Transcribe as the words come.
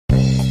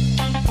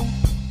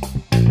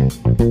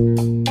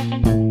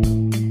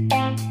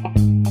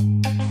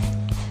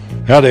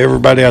Howdy,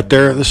 everybody out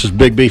there. This is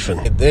Big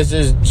Beefin'. This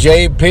is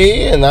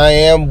JP, and I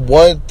am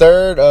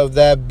 1/3 of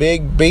that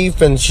Big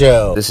Beefin'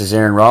 show. This is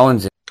Aaron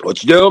Rollins.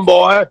 What you doing,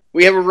 boy?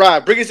 We have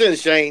arrived. Bring us in,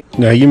 Shane.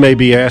 Now, you may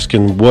be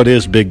asking, what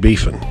is Big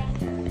Beefin'?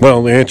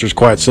 Well, the answer is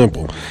quite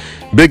simple.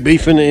 Big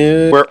Beefin'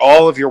 is where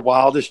all of your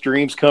wildest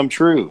dreams come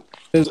true.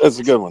 That's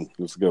a good one.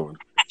 That's a good one.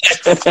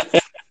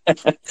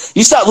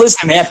 You stopped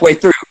listening halfway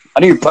through.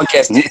 I knew your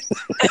podcast.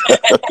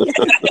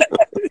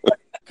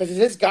 Because it's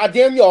his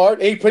goddamn yard,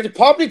 and he put the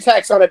property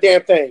tax on the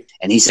damn thing.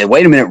 And he said,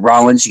 wait a minute,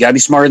 Rollins, you got to be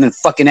smarter than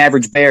fucking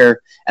average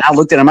bear. And I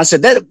looked at him. I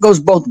said, that goes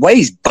both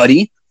ways,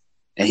 buddy.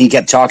 And he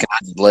kept talking. I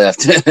just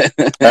left.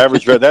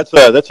 Average bear.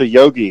 That's a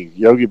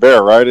Yogi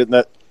Bear, right? Isn't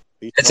that?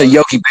 That's a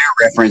Yogi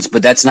Bear reference,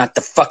 but that's not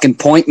the fucking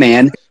point,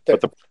 man.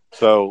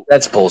 So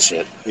that's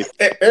bullshit.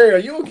 Hey, Aaron, are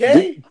you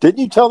okay? Didn't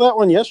you tell that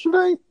one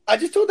yesterday? I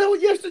just told that one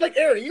yesterday. Like,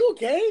 Aaron, are you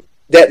okay?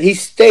 That he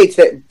states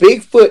that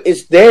Bigfoot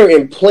is there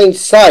in plain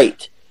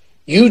sight.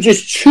 You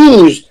just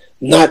choose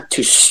not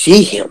to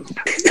see him.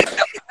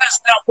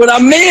 That's not what I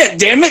meant,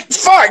 damn it.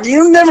 Fuck,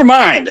 you never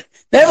mind.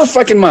 Never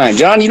fucking mind,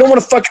 John. You don't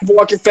want to fucking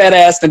walk your fat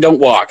ass, then don't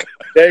walk.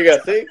 There you go.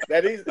 See?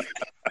 That easy.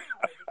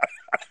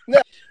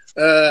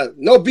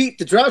 No beat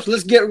to drop, so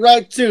let's get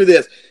right to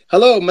this.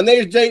 Hello, my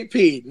name is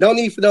JP. No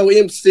need for no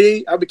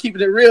MC. I've been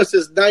keeping it real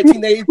since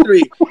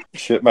 1983.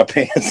 Shit my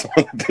pants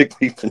on the Big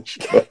Beefin'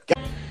 show.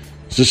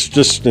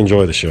 just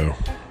enjoy the show.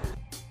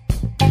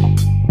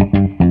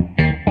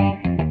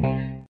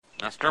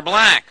 Mr.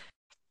 Black.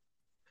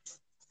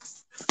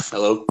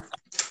 Hello.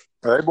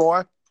 Hey,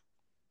 boy.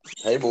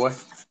 Hey, boy.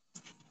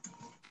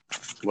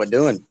 What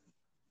doing?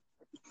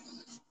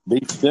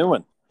 Beef's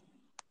doing.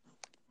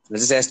 I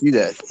just asked you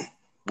that.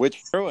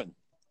 Which doing?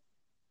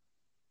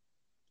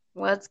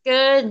 What's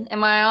good?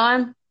 Am I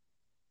on?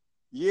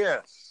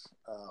 Yes.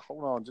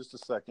 Hold on just a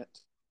second.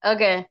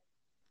 Okay.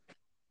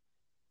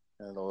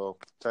 And a little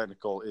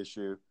technical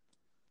issue.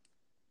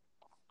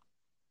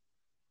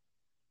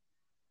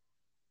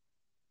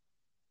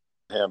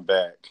 I'm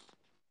back.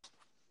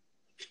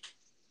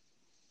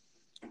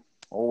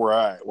 All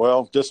right.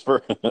 Well, just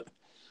for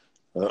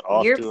You're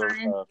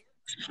fine.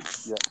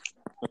 Yeah.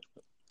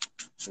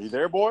 Are you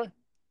there, boy?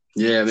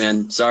 Yeah,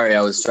 man. Sorry,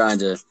 I was trying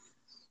to.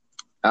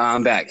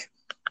 I'm back.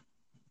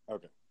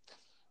 Okay.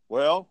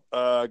 Well,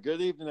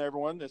 good evening,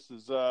 everyone. This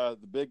is the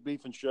Big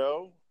Beefin'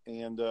 Show,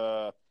 and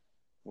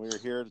we're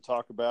here to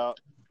talk about.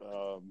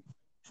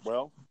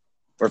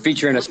 We're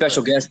featuring a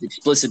special guest,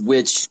 Explicit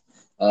Witch.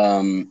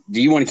 Do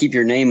you want to keep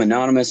your name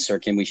anonymous, or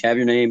can we have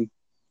your name?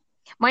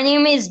 My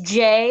name is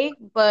Jay,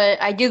 but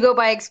I do go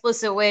by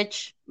Explicit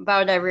Witch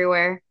about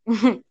everywhere.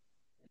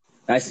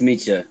 Nice to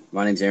meet you.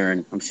 My name's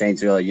Aaron. I'm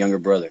Shane's younger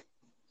brother.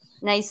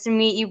 Nice to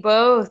meet you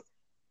both.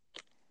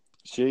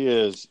 She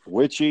is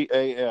witchy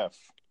AF.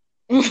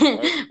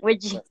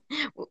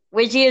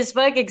 Witchy as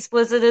fuck,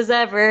 explicit as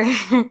ever.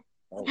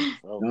 Oh,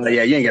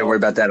 yeah, you ain't got to worry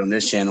about that on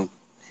this channel.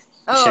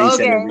 Oh, Shane okay.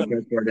 said every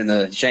curse word in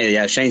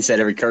the Shane said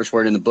every curse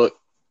word in the book.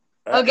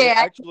 Okay.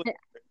 Actually,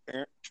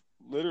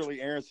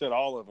 Aaron said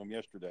all of them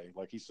yesterday,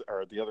 like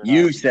or the other night.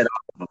 You said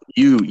all of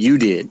them. You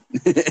did.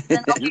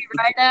 Then I'll be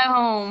right at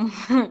home.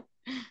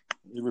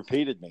 He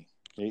repeated me.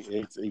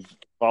 He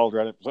followed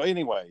right up. So,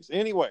 anyways,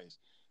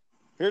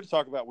 here to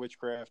talk about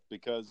witchcraft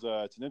because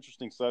it's an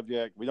interesting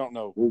subject. We don't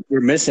know. We're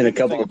missing a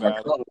couple of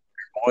our clubs,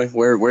 boy.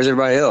 Where's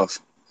everybody else?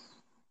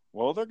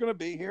 Well, they're going to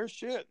be here.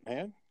 Shit,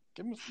 man.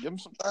 Give them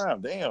some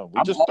time. Damn,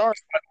 we just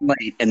started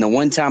late, and the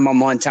one time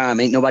I'm on time,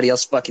 ain't nobody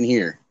else fucking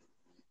here.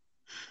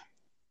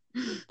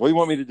 What do you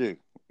want me to do?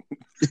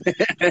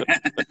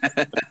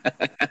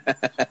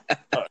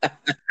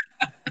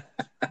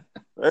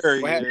 There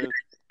he is.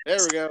 There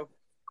we go.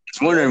 I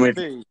was wondering if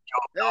Hey,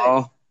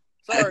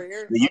 sorry,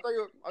 Aaron.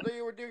 I thought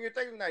you were doing your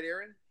thing tonight,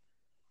 Aaron.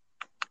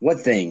 What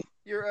thing?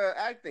 You're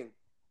acting.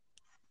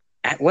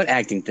 What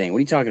acting thing? What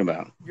are you talking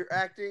about? You're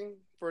acting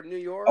for New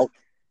York.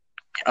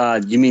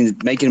 You mean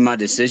making my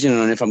decision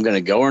on if I'm going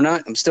to go or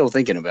not? I'm still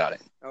thinking about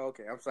it. Oh,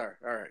 okay. I'm sorry.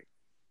 All right.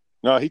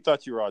 No, he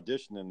thought you were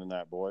auditioning in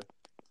that, boy.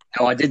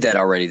 Oh, I did that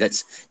already.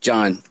 That's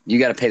John. You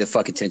got to pay the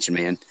fuck attention,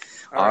 man.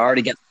 I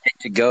already got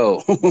to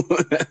go. Well,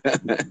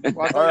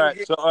 all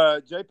right. So,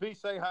 JP,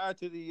 say hi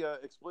to the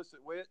Explicit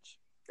Witch.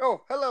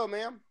 Oh, hello,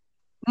 ma'am.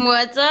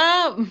 What's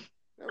up?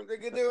 I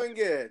think you're doing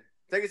good.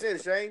 Take us in,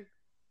 Shane.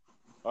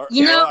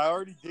 You know, I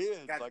already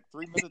did like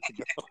 3 minutes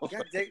ago.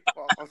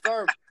 I'm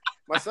sorry.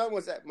 My son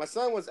was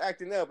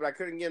acting up, but I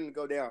couldn't get him to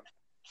go down.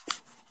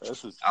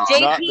 This is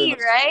JP,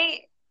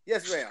 right?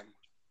 Yes, ma'am.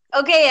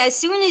 Okay, as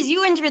soon as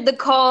you entered the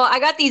call, I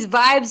got these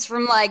vibes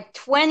from like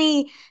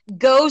 20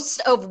 ghosts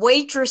of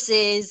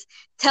waitresses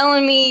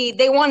telling me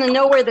they want to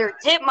know where their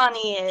tip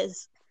money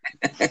is.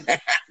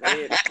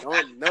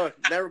 No,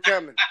 never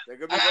coming. They're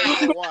going to be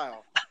waiting for a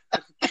while.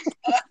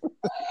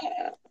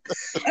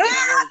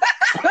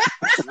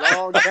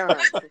 Long time.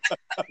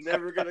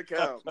 Never going to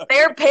come.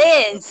 They're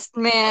pissed,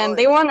 man.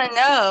 They want to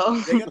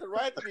know. They got the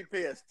right to be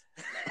pissed.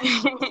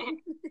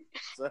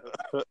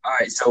 All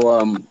right,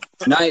 so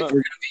tonight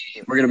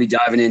we're gonna be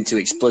diving into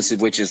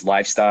Explicit Witch's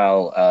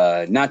lifestyle.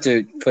 Not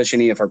to push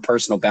any of her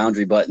personal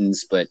boundary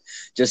buttons, but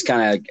just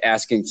kind of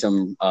asking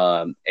some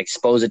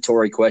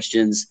expository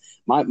questions.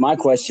 My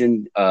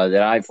question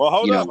that I've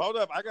hold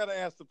up. I gotta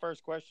ask the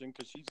first question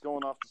because she's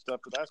going off the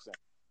stuff that I sent.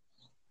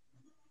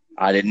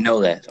 I didn't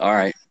know that. All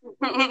right.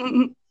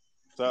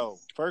 So,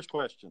 first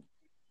question.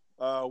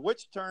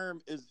 Which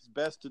term is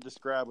best to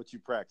describe what you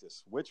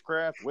practice?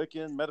 Witchcraft,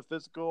 Wiccan,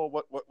 metaphysical?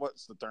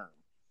 What's the term?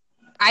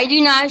 I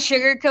do not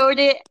sugarcoat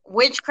it.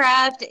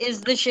 Witchcraft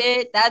is the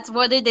shit. That's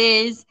what it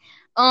is.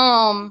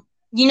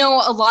 You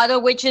know, a lot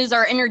of witches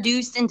are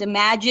introduced into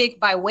magic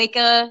by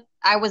Wicca.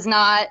 I was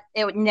not.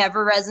 It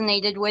never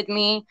resonated with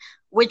me.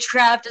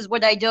 Witchcraft is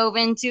what I dove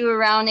into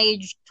around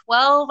age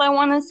 12, I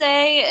want to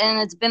say, and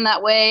it's been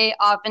that way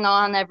off and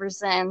on ever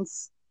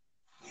since.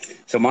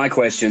 So my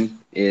question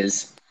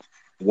is,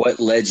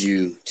 what led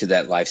you to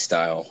that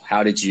lifestyle?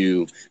 How did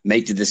you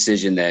make the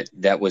decision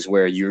that was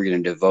where you were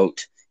going to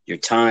devote your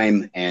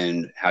time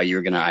and how you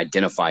were going to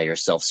identify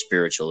yourself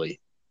spiritually?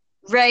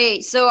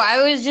 Right. So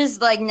I was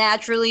just like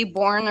naturally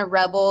born a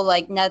rebel.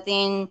 Like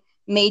nothing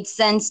made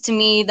sense to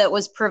me that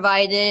was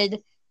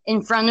provided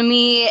in front of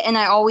me. And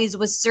I always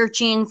was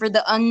searching for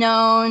the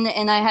unknown.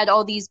 And I had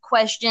all these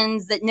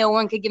questions that no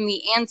one could give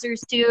me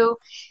answers to.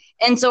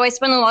 And so I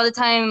spent a lot of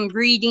time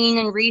reading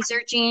and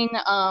researching.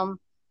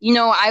 You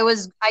know,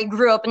 I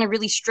grew up in a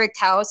really strict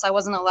house. I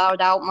wasn't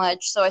allowed out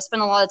much. So I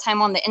spent a lot of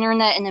time on the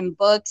internet and in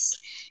books.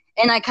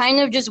 And I kind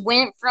of just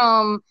went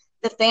from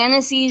the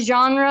fantasy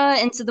genre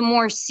into the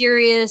more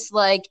serious,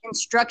 like,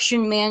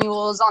 instruction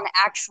manuals on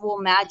actual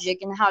magic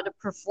and how to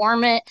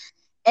perform it.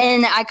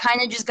 And I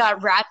kind of just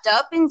got wrapped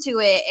up into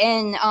it.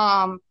 And,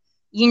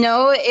 you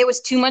know, it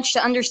was too much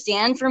to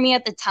understand for me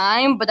at the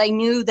time, but I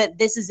knew that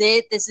this is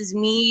it. This is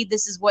me.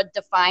 This is what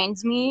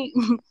defines me.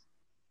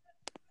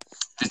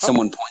 Did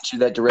someone point you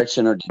that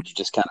direction, or did you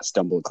just kind of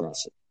stumble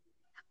across it?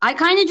 I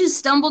kind of just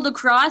stumbled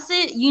across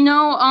it. You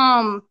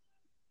know,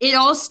 it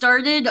all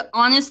started,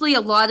 honestly,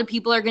 a lot of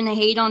people are going to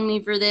hate on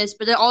me for this,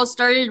 but it all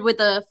started with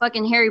a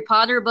fucking Harry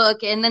Potter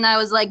book. And then I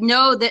was like,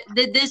 no,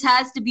 this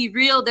has to be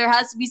real. There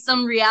has to be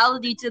some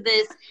reality to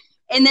this.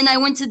 And then I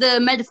went to the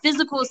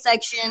metaphysical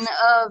section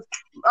of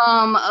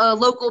a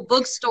local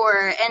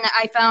bookstore, and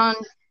I found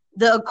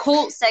the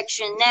occult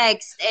section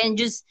next. And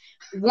just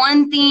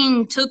one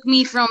thing took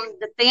me from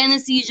the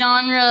fantasy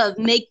genre of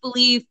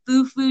make-believe,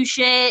 foo-foo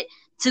shit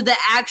to the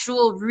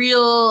actual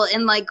real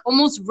and like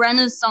almost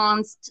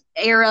Renaissance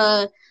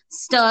era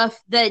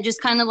stuff that just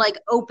kind of like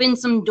opened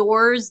some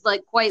doors,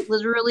 like quite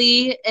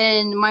literally,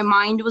 and my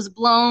mind was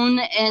blown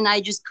and I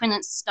just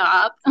couldn't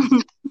stop.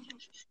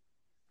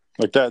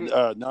 Like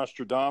that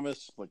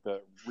Nostradamus, like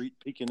the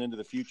peeking into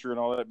the future and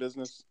all that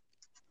business.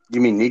 You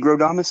mean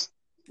Negrodamus?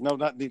 No,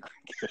 not Negro.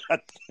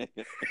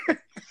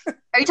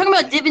 Are you talking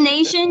about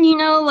divination? You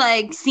know,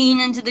 like seeing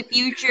into the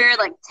future,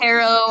 like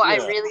tarot.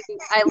 Yeah.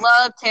 I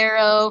love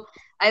tarot.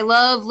 I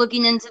love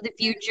looking into the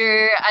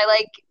future. I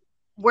like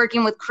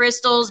working with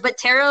crystals, but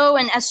tarot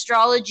and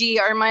astrology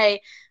are my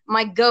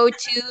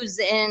go-tos.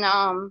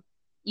 And,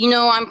 you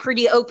know, I'm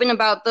pretty open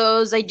about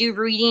those. I do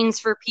readings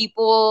for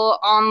people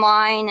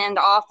online and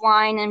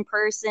offline in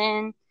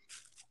person.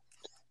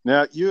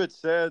 Now, you had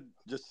said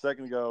just a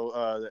second ago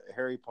that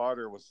Harry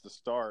Potter was the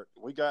start.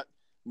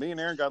 Me and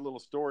Aaron got a little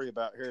story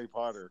about Harry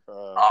Potter.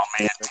 Oh,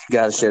 man. You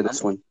got to share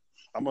this one.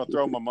 I'm going to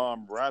throw my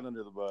mom right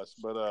under the bus,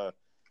 but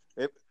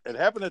it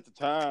happened at the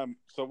time.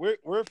 So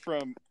we're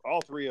from,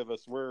 all three of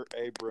us, we're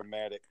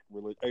Abrahamic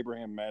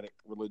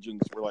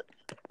religions. We're like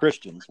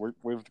Christians. We're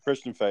the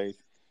Christian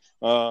faith.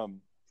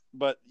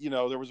 But, you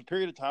know, there was a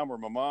period of time where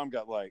my mom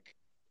got like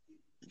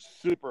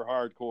super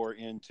hardcore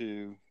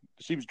into,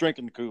 she was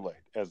drinking the Kool-Aid,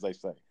 as they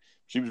say.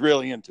 She was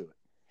really into it.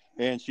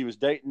 And she was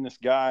dating this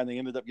guy, and they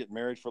ended up getting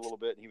married for a little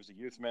bit. And he was a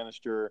youth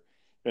minister.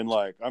 And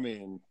like, I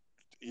mean,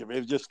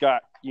 it just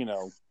got, you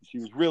know, she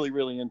was really,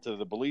 really into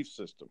the belief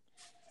system.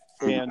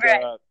 And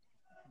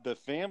the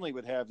family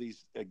would have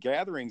these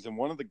gatherings, and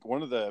one of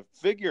the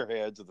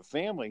figureheads of the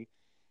family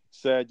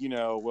said, you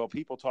know, well,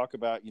 people talk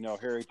about, you know,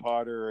 Harry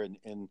Potter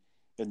and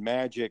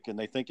magic, and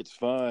they think it's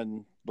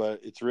fun, but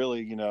it's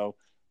really, you know,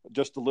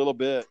 just a little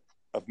bit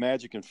of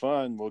magic and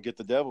fun will get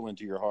the devil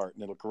into your heart,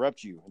 and it'll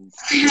corrupt you. And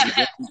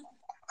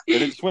it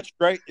just went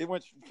straight. It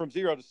went from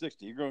 0 to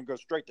 60. You're going to go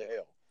straight to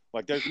hell.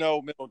 Like there's no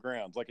middle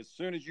grounds. Like as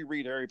soon as you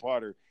read Harry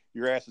Potter,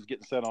 your ass is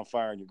getting set on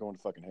fire, and you're going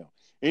to fucking hell.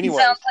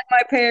 Anyway, sounds like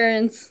my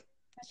parents.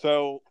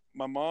 So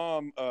my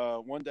mom,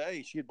 one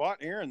day, she had bought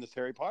Aaron this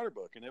Harry Potter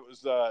book, and it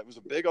was a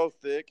big old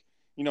thick.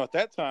 You know, at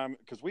that time,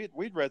 because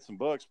we'd read some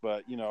books,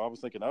 but you know, I was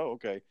thinking, oh,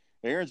 okay,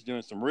 Aaron's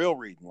doing some real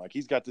reading. Like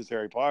he's got this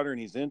Harry Potter,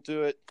 and he's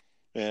into it,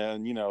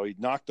 and you know, he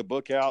knocked the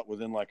book out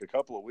within like a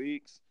couple of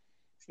weeks.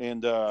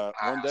 And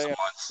one day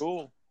after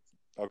school,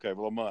 okay,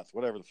 well, a month,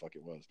 whatever the fuck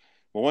it was.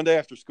 Well, one day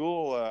after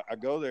school, I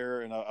go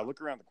there and I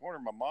look around the corner.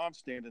 My mom's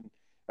standing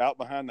out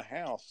behind the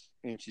house,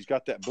 and she's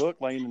got that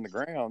book laying in the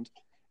ground,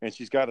 and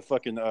she's got a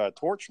fucking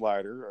torch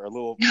lighter, or a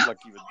little like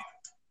you would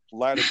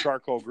light a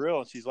charcoal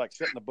grill, and she's like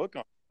setting the book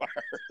on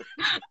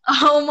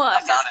Oh my I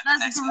found god, it the that's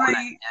next great.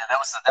 morning. Yeah,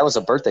 that was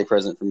a birthday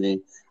present for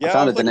me. Yeah, I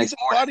found it the like, next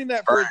morning. Fighting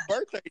that for his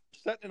birthday,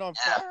 setting it on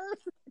Yeah. fire.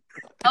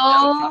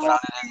 Oh,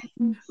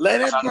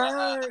 Let I it found it in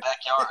burn. the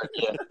backyard.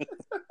 Yeah, I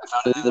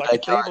found it in He's the like a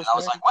backyard. table And I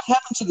was snack.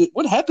 like,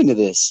 What happened to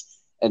this?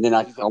 And then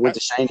I He's like, went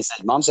to Shane and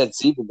said, Mom said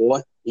it's evil,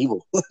 boy.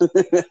 Evil.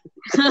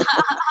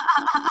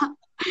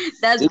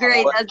 that's Evil,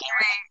 great. boy. That's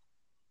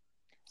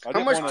I How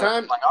didn't much wanna-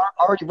 time? Like,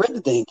 I already read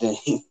the dang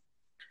thing.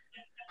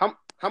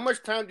 How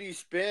much time do you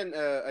spend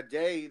a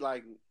day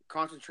like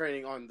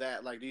concentrating on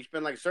that? Like, do you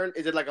spend like certain?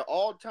 Is it like an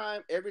all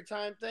time, every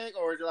time thing,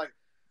 or is it like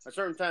a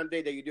certain time of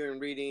day that you're doing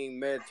reading,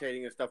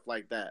 meditating, and stuff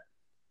like that?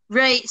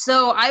 Right.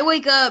 So I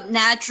wake up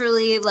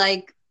naturally,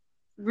 like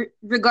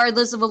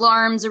regardless of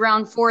alarms,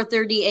 around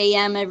 4:30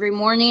 a.m. every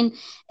morning,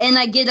 and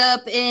I get up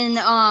and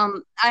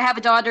I have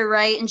a daughter,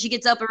 right, and she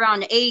gets up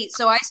around 8.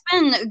 So I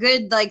spend a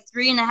good like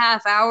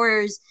 3.5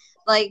 hours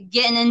like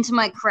getting into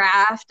my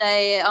craft.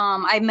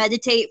 I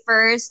meditate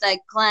first, I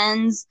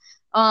cleanse,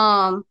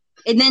 and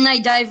then I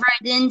dive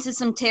right into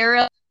some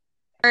tarot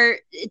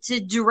to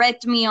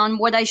direct me on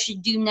what I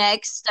should do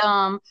next.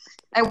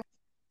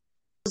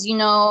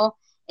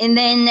 And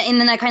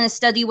then I kind of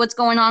study what's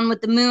going on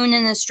with the moon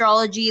and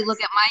astrology,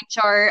 look at my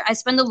chart. I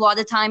spend a lot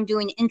of time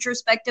doing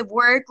introspective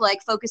work,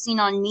 like focusing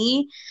on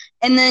me.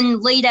 And then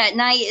late at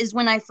night is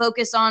when I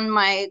focus on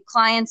my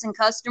clients and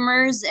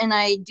customers, and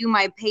I do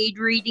my paid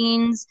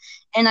readings,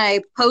 and I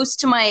post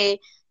to my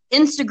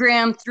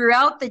Instagram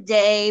throughout the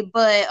day,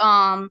 but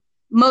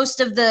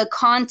most of the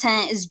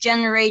content is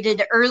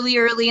generated early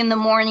in the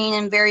morning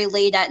and very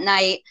late at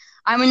night.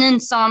 I'm an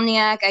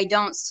insomniac. I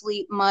don't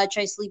sleep much.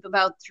 I sleep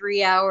about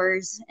 3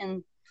 hours,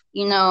 and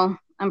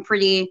I'm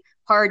pretty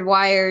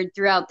hardwired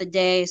throughout the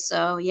day.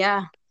 So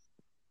yeah.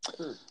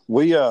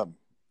 We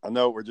I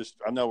know we're just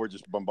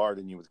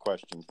bombarding you with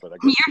questions, but I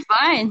guess You're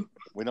fine.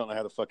 we don't know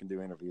how to fucking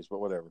do interviews, but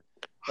whatever.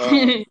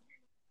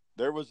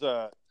 There was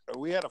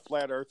we had a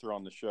flat earther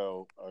on the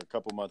show a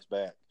couple months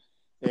back,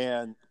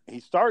 and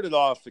he started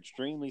off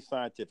extremely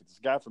scientific. This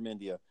guy from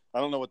India. I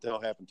don't know what the hell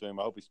happened to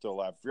him. I hope he's still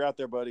alive. If you're out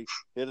there, buddy,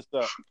 hit us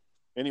up.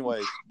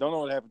 Anyways, don't know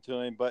what happened to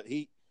him, but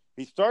he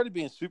started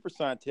being super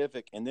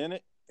scientific, and then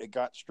it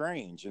got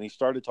strange, and he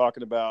started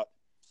talking about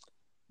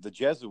the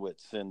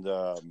Jesuits, and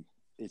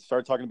he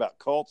started talking about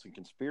cults and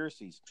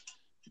conspiracies.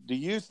 Do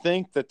you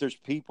think that there's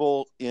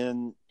people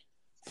in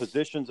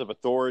positions of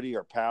authority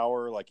or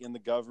power, like in the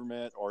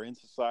government or in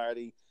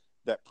society,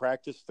 that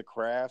practice the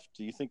craft?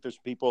 Do you think there's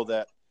people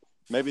that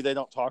maybe they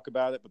don't talk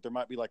about it, but there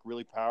might be like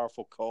really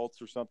powerful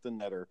cults or something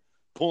that are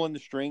pulling the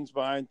strings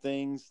behind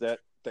things that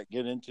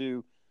get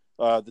into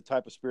the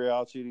type of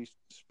spirituality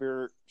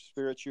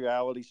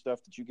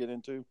stuff that you get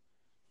into?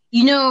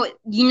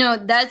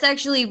 That's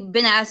actually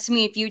been asked to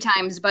me a few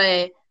times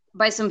by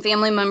some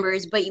family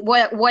members. But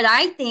what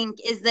I think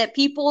is that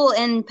people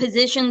in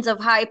positions of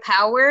high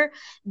power,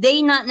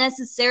 they not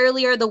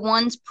necessarily are the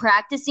ones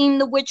practicing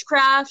the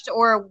witchcraft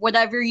or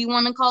whatever you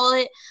want to call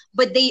it,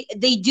 but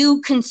they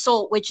do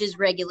consult witches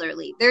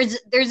regularly. There's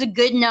a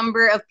good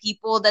number of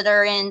people that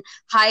are in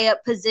high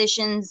up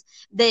positions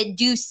that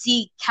do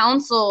seek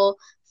counsel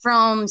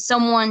from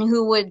someone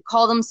who would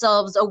call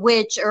themselves a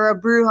witch or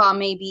a bruja,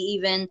 maybe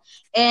even.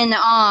 And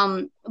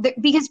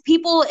because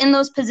people in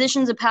those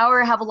positions of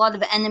power have a lot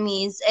of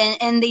enemies,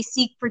 and they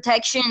seek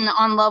protection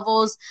on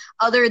levels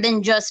other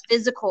than just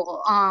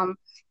physical.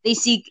 They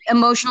seek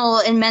emotional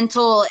and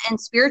mental and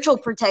spiritual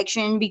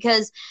protection,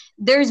 because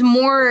there's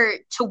more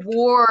to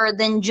war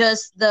than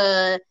just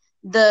the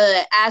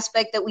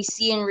aspect that we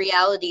see in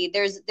reality.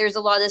 There's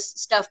a lot of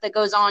stuff that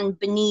goes on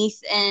beneath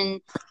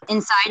and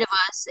inside of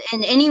us.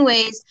 And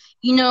anyways,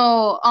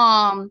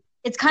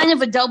 it's kind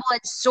of a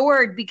double-edged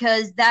sword,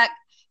 because that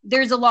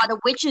there's a lot of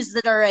witches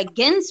that are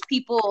against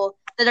people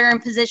that are in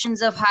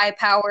positions of high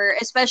power,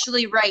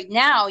 especially right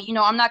now.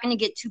 I'm not going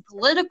to get too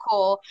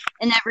political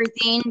and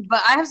everything,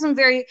 but I have some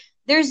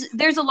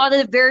there's a lot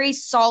of very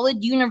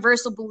solid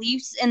universal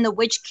beliefs in the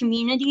witch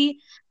community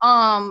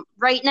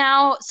right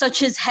now,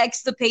 such as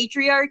Hex the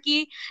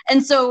Patriarchy.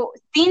 And so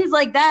things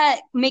like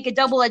that make a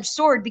double-edged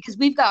sword, because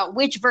we've got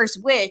witch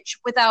versus witch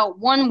without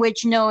one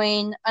witch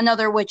knowing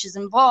another witch is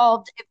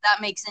involved, if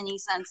that makes any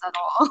sense at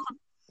all.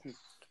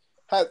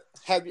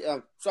 Have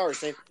you, sorry,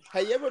 Shane,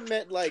 have you ever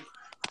met like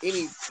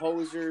any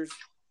posers,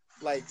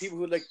 like people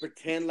who like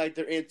pretend like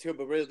they're into it,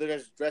 but really they're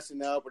just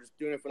dressing up or just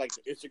doing it for like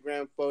the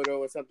Instagram photo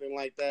or something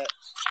like that?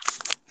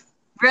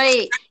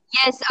 Right.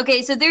 Yes.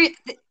 Okay. So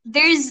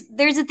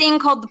there's a thing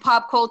called the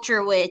pop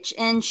culture witch,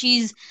 and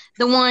she's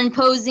the one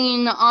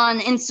posing on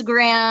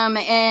Instagram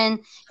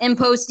and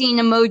posting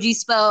emoji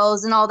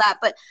spells and all that.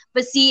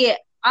 But see,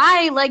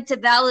 I like to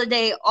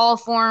validate all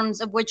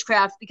forms of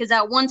witchcraft, because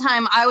at one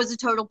time I was a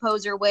total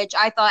poser witch.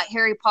 I thought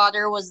Harry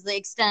Potter was the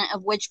extent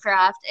of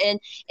witchcraft, and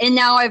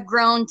now I've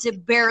grown to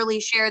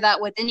barely share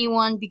that with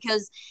anyone,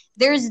 because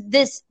there's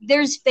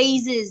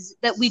phases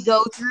that we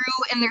go through,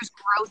 and there's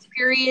growth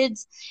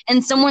periods,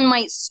 and someone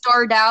might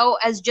start out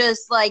as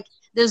just like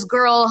this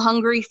girl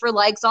hungry for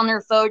likes on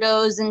her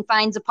photos and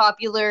finds a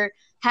popular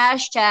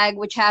hashtag,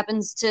 which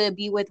happens to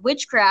be with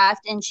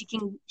witchcraft, and she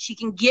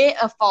can get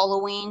a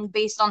following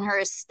based on her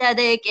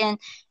aesthetic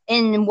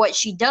and what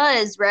she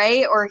does,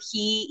 right? Or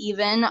he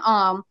even,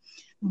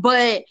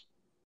 but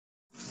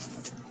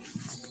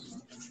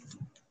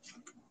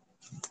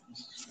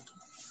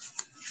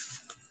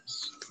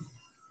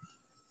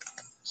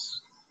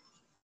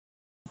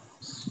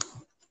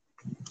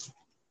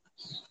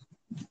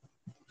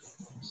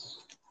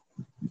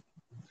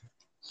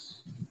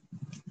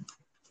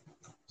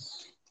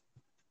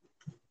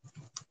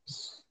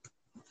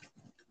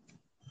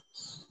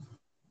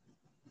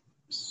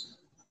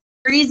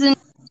reason,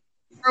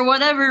 for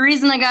whatever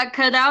reason, I got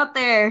cut out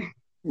there.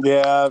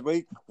 Yeah,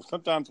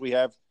 sometimes we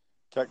have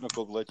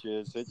technical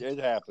glitches. It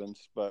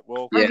happens, but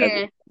we'll. Yeah,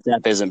 Okay.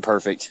 that isn't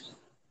perfect.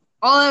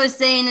 All I was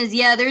saying is,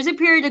 yeah, there's a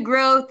period of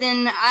growth,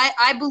 and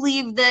I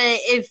believe that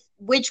if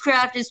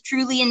witchcraft is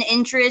truly an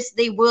interest,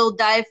 they will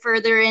dive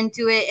further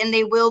into it, and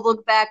they will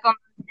look back on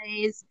the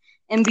days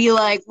and be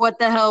like, what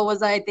the hell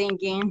was I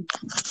thinking?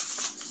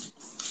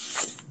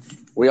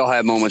 We all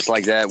have moments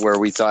like that where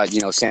we thought,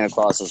 Santa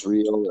Claus was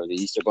real, or the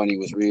Easter Bunny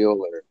was real,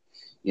 or,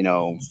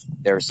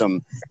 there were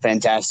some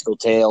fantastical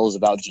tales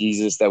about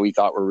Jesus that we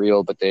thought were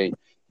real, but they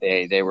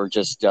were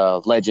just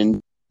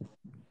legend.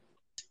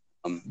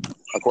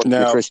 According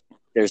to Christian,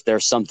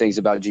 there's some things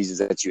about Jesus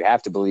that you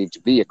have to believe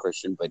to be a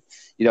Christian, but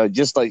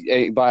just like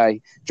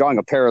by drawing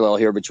a parallel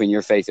here between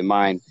your faith and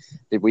mine,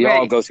 that we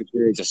all go through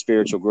periods of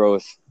spiritual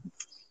growth.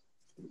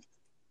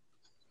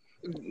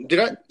 Was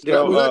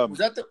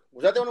that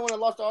the only one that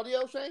lost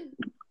audio, Shane?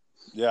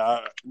 Yeah,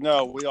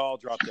 no, we all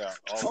dropped out.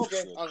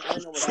 Okay, I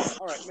didn't know what happened.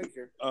 All right, make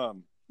sure.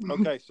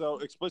 Okay, so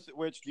Explicit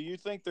Witch, do you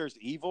think there's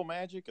evil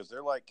magic? Is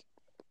there like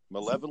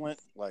malevolent,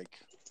 like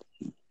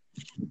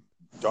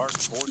dark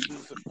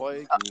forces at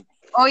play?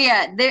 Oh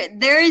yeah,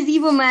 there is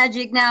evil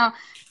magic now.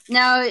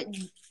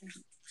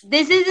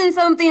 This isn't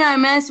something I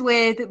mess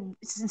with,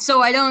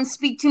 so I don't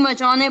speak too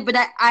much on it. But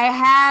I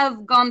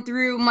have gone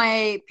through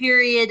my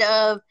period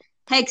of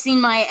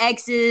hexing my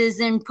exes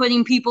and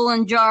putting people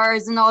in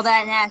jars and all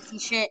that nasty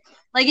shit.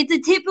 Like, it's a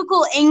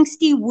typical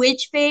angsty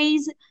witch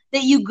phase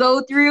that you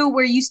go through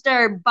where you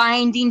start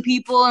binding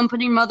people and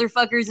putting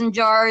motherfuckers in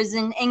jars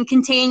and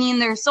containing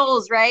their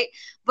souls, right?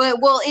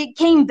 But, well, it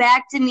came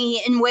back to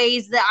me in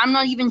ways that I'm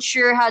not even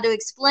sure how to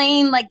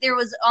explain. Like, there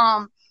was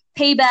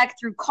payback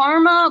through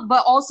karma,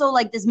 but also,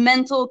 like, this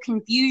mental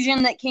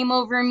confusion that came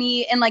over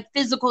me and, like,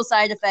 physical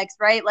side effects,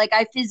 right? Like,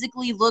 I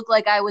physically looked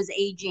like I was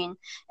aging.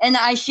 And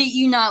I shit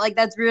you not, like,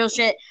 that's real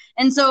shit.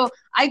 And so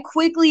I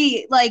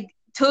quickly, like,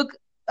 took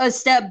a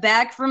step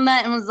back from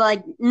that and was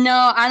like,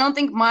 no, I don't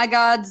think my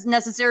gods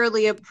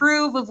necessarily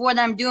approve of what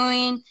I'm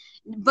doing.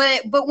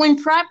 But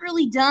when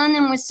properly done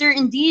and with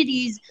certain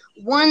deities,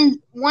 one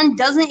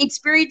doesn't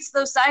experience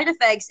those side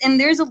effects. And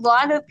there's a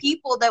lot of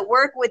people that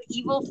work with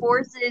evil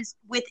forces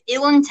with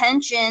ill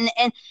intention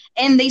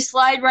and they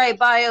slide right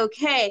by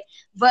okay.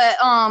 But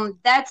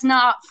that's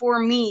not for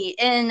me.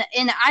 And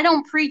I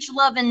don't preach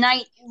love and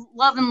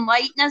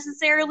light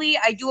necessarily.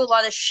 I do a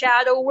lot of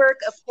shadow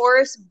work, of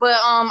course, but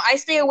I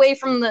stay away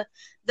from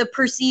the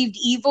perceived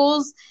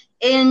evils.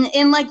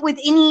 And like with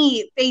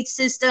any faith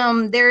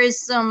system, there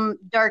is some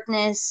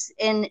darkness,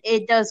 and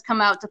it does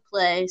come out to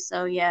play.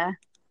 So, yeah.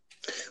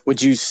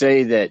 Would you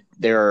say that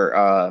there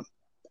are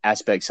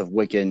aspects of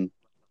Wiccan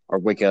or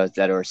Wicca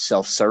that are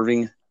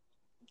self-serving?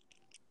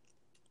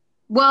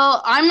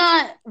 Well, I'm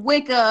not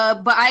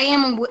Wicca, but I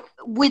am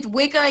with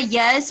Wicca,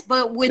 yes,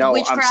 but with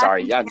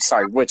witchcraft. I'm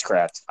sorry,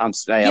 witchcraft.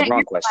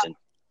 Wrong question.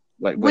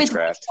 Like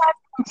witchcraft.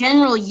 In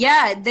general,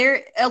 yeah,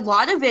 a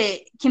lot of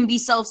it can be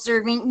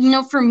self-serving.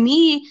 For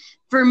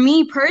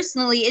me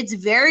personally, it's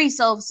very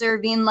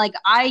self-serving. Like,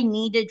 I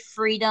needed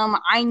freedom.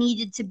 I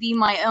needed to be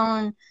my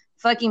own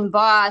fucking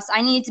boss.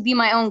 I needed to be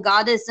my own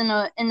goddess in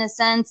a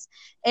sense.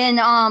 And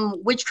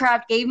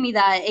witchcraft gave me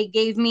that. It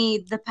gave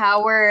me the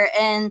power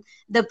and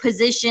the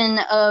position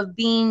of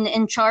being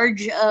in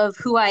charge of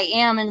who I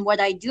am and what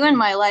I do in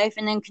my life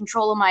and in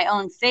control of my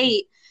own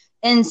fate.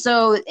 And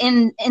so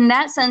in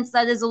that sense,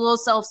 that is a little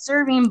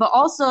self-serving, but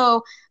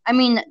also, I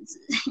mean,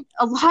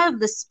 a lot of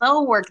the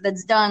spell work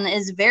that's done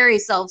is very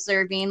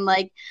self-serving.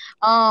 Like,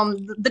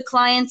 the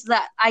clients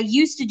that I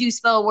used to do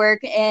spell work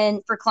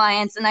for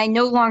clients, and I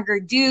no longer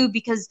do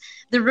because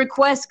the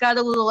requests got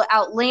a little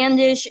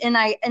outlandish and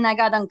I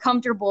got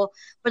uncomfortable.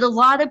 But a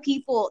lot of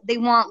people, they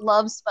want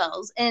love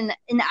spells, and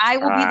I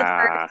will be the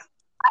first.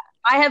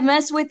 I have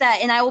messed with that,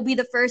 and I will be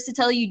the first to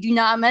tell you, do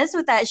not mess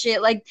with that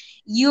shit. Like,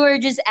 you are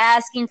just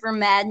asking for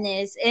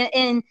madness.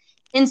 And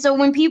so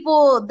when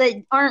people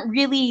that aren't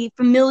really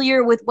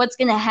familiar with what's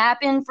going to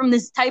happen from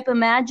this type of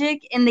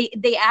magic, and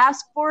they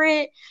ask for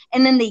it,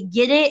 and then they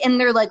get it, and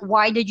they're like,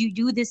 why did you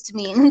do this to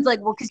me? And it's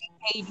like, well, because you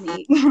paid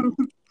me.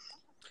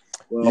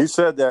 Well, you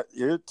said that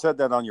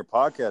on your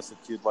podcast that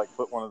you'd like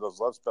put one of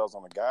those love spells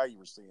on a guy you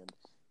were seeing.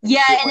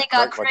 Yeah, and it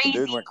got crazy. Like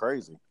the dude went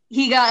crazy.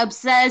 He got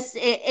obsessed.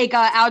 It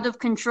got out of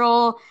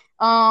control.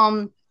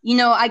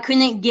 I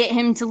couldn't get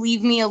him to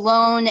leave me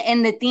alone,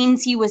 and the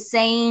things he was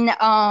saying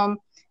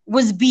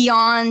was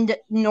beyond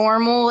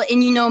normal.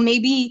 And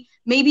maybe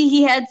maybe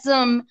he had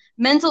some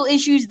mental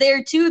issues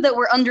there too that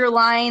were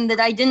underlying that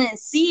I didn't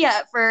see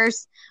at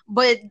first,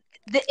 but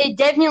it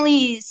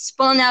definitely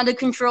spun out of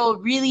control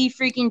really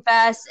freaking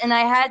fast, and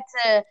I had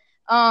to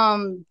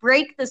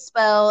break the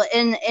spell,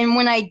 and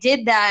when I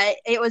did that,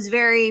 it was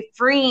very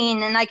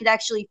freeing, and I could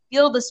actually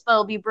feel the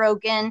spell be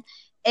broken,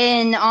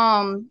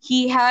 and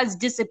he has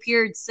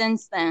disappeared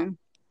since then.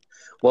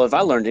 Well, if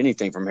I learned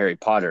anything from Harry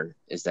Potter,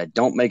 is that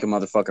don't make a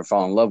motherfucker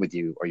fall in love with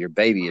you, or your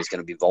baby is going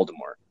to be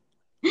Voldemort.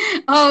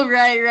 Oh,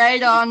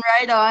 right on.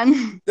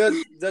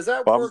 Does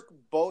that Bob? work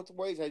both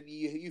ways?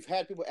 You've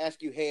had people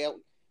ask you, "Hey,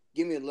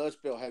 give me a love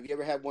spell." Have you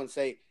ever had one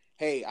say,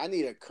 "Hey, I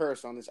need a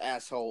curse on this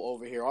asshole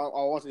over here. I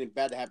want something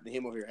bad to happen to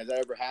him over here"? Has that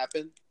ever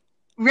happened?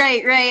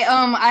 Right.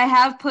 I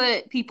have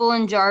put people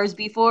in jars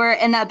before,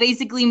 and that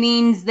basically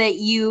means that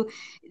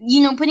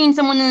putting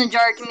someone in a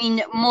jar can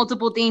mean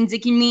multiple things.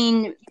 It can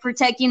mean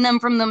protecting them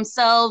from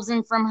themselves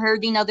and from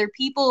hurting other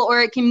people,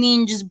 or it can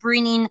mean just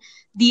bringing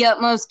the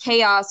utmost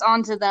chaos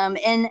onto them.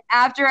 And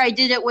after I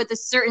did it with a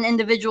certain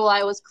individual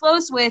I was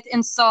close with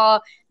and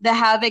saw the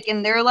havoc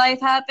in their life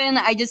happen,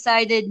 I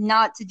decided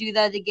not to do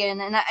that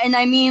again. And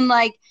I mean,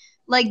 like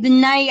the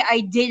night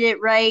I did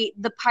it, right,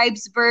 the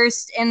pipes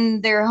burst in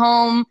their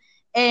home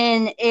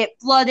and it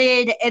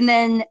flooded, and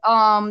then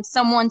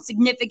someone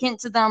significant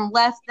to them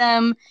left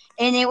them,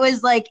 and it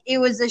was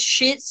a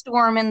shit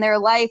storm in their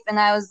life, and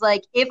I was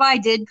like, if I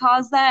did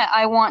cause that,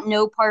 I want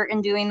no part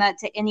in doing that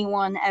to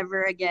anyone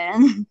ever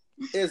again.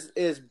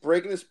 Is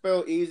breaking the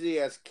spell easy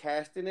as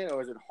casting it,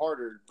 or is it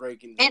harder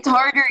breaking the It's spell?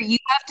 harder. You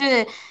have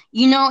to,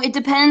 it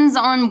depends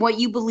on what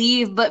you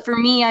believe, but for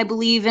me, I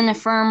believe in a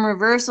firm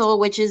reversal,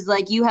 which is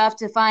like you have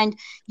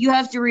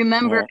to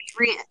remember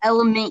every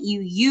element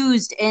you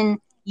used and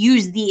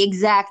use the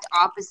exact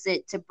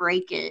opposite to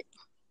break it.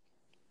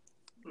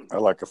 I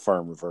like a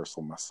firm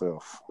reversal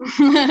myself.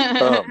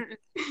 The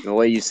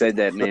way you said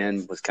that,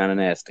 man, was kind of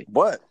nasty.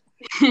 What?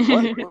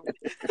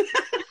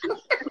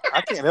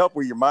 I can't help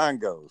where your mind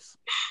goes.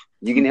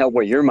 You can help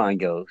where your mind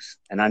goes,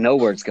 and I know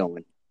where it's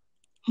going.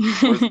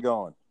 Where's it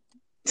going?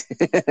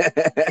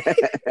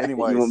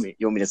 Anyways, you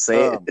want me to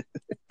say it?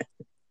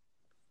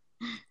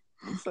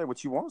 You say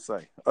what you want to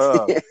say.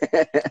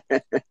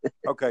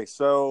 Okay,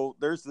 so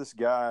there's this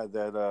guy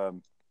that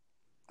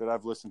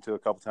I've listened to a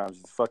couple times.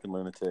 He's a fucking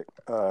lunatic.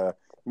 You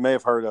may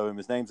have heard of him.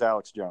 His name's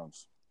Alex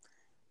Jones,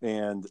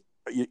 and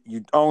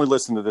you only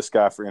listen to this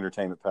guy for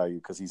entertainment value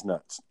because he's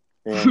nuts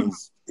and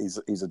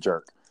he's a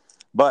jerk.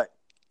 But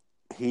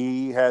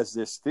he has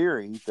this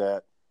theory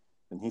that,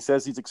 and he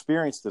says he's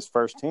experienced this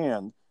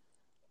firsthand,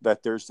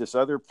 that there's this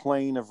other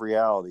plane of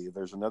reality.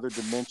 There's another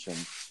dimension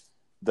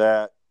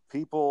that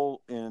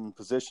people in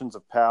positions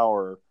of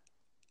power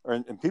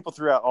and people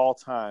throughout all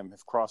time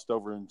have crossed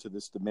over into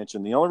this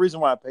dimension. The only reason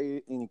why I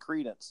pay any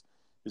credence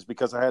is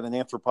because I had an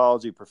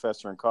anthropology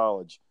professor in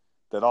college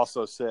that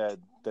also said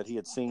that he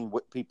had seen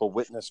people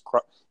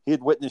he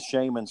had witnessed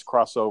shamans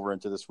cross over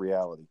into this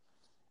reality.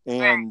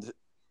 And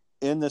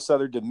in this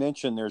other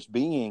dimension, there's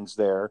beings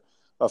there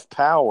of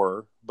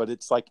power, but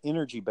it's like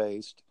energy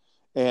based.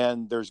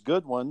 And there's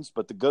good ones,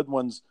 but the good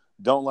ones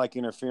don't like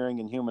interfering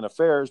in human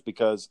affairs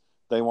because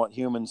they want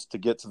humans to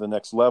get to the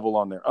next level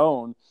on their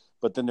own.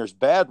 But then there's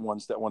bad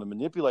ones that want to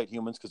manipulate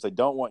humans because they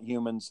don't want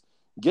humans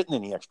getting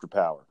any extra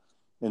power.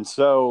 And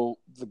so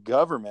the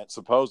government,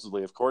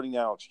 supposedly, according to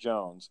Alex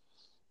Jones,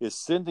 is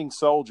sending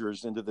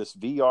soldiers into this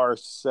VR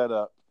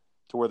setup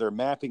to where they're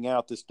mapping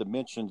out this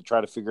dimension to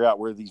try to figure out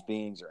where these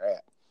beings are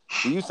at.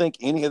 Do you think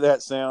any of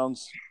that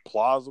sounds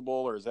plausible,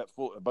 or is that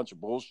a bunch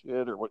of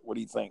bullshit, or what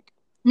do you think?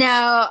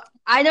 Now,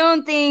 I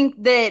don't think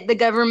that the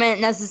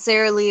government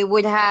necessarily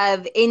would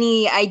have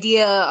any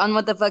idea on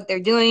what the fuck they're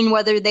doing,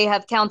 whether they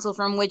have counsel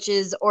from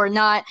witches or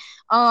not,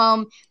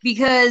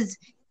 because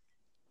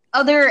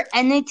other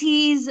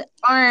entities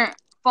aren't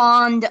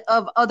fond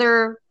of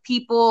other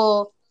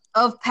people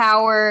of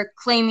power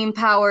claiming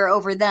power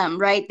over them,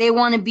 right? They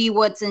want to be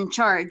what's in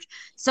charge.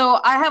 So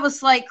I have a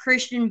slight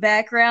Christian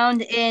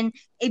background, and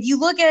if you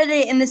look at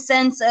it in the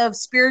sense of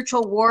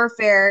spiritual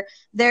warfare,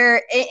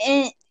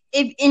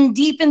 in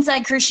deep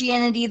inside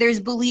Christianity, there's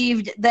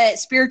believed that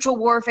spiritual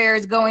warfare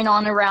is going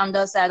on around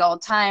us at all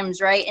times,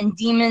 right? And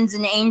demons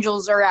and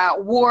angels are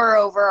at war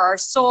over our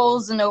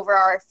souls and over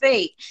our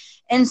fate.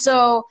 And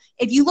so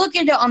if you look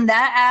at it on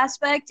that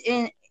aspect,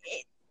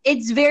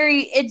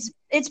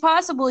 it's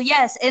possible,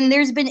 yes. And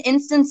there's been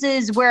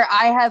instances where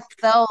I have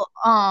felt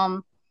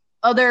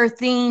other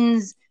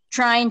things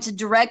trying to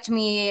direct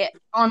me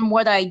on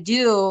what I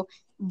do,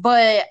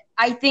 but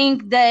I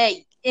think that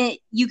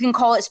you can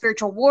call it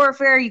spiritual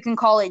warfare, you can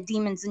call it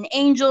demons and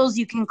angels,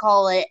 you can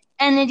call it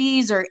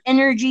entities or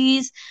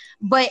energies,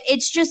 but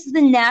it's just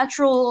the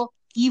natural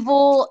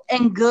evil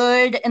and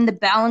good and the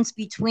balance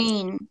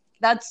between.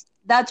 That's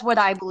what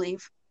I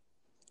believe.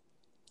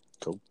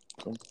 Cool.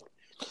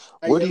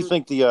 Where do you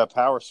think the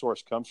power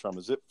source comes from?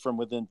 Is it from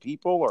within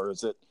people, or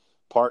is it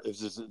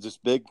this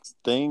big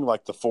thing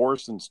like the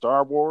Force in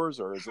Star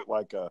Wars, or is it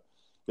like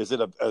is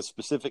it a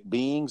specific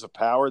beings of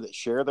power that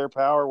share their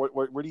power?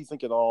 Where do you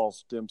think it all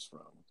stems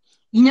from?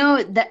 You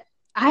know,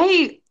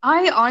 I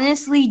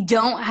honestly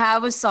don't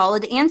have a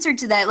solid answer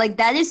to that. Like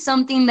that is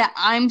something that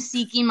I'm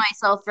seeking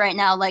myself right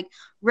now. Like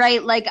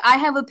right, like I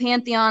have a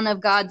pantheon of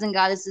gods and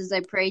goddesses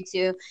I pray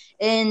to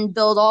and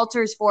build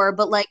altars for,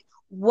 but like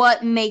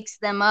what makes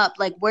them up?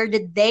 Like where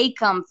did they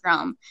come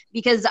from?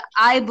 Because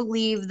I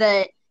believe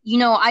that,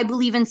 I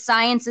believe in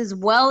science as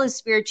well as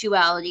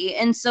spirituality.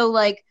 And so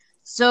like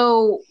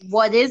so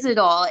what is it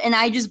all? And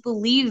I just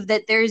believe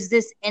that there's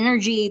this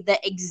energy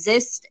that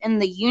exists in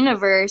the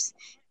universe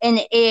and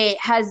it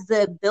has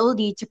the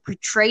ability to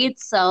portray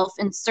itself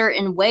in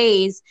certain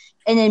ways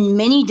and in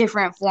many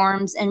different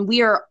forms, and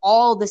we are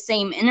all the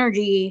same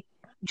energy,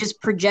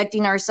 just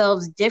projecting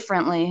ourselves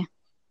differently.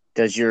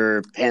 Does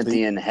your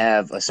pantheon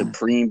have a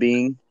supreme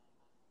being?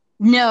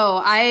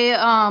 No,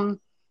 I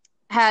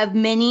have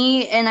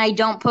many, and I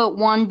don't put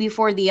one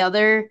before the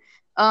other.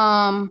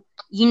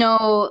 You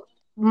know,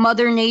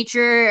 Mother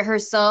Nature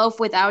herself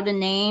without a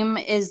name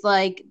is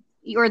like,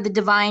 or the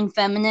divine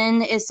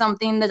feminine is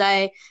something that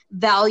I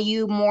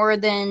value more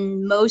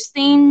than most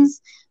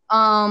things.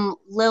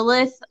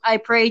 Lilith, I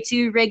pray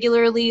to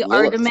regularly.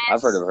 Lilith, Artemis,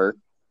 I've heard of her.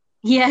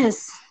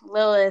 yes,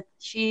 Lilith.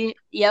 She's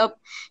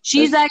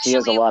She has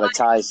actually a lot of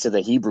ties to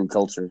the Hebrew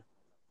culture.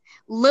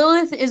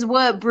 Lilith is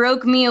what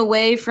broke me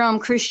away from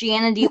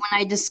Christianity when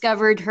I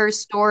discovered her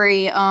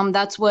story.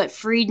 That's what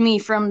freed me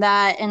from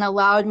that and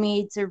allowed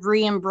me to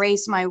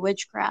re-embrace my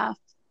witchcraft.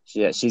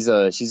 Yeah, she's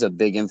a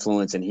big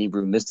influence in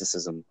Hebrew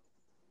mysticism.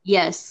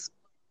 Yes.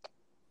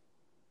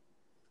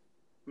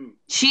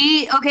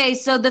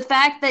 So the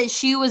fact that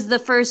she was the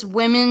first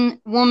woman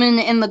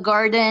in the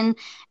garden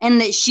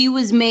and that she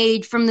was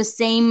made from the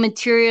same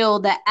material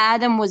that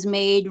Adam was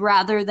made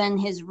rather than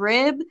his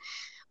rib,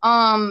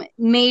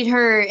 made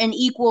her an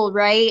equal,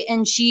 right?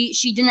 And she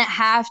didn't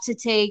have to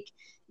take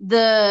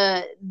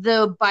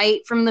the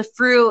bite from the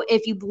fruit.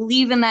 If you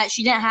believe in that,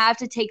 she didn't have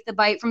to take the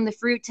bite from the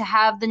fruit to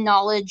have the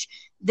knowledge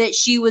that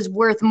she was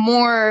worth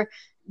more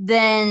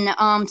than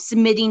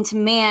submitting to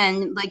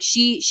man. Like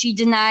she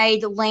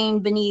denied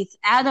laying beneath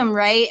Adam,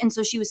 right? And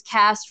so she was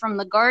cast from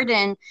the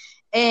garden.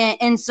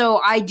 And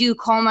so I do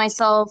call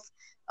myself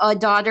a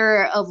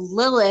daughter of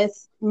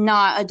Lilith,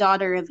 not a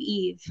daughter of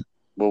Eve.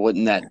 Well,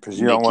 wouldn't that because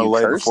you don't want to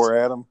lay cursed before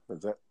Adam?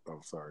 Is that? Oh,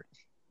 sorry.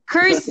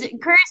 Cursed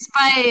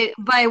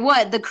by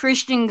what? The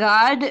Christian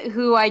God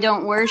who I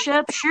don't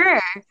worship?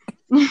 Sure.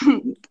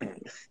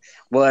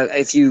 Well,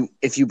 if you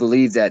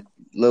believe that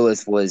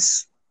Lilith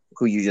was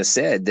who you just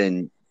said,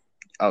 then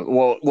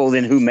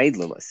then who made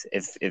Lilith?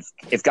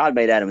 If God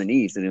made Adam and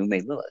Eve, then who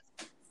made Lilith?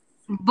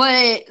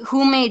 But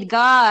who made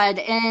God,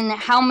 and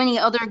how many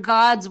other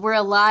gods were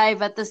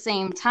alive at the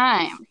same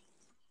time?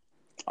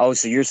 Oh,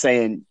 so you're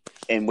saying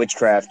in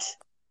witchcraft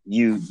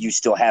you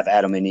still have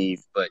Adam and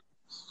Eve, but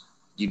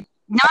you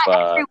not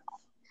everyone.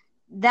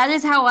 That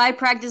is how I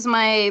practice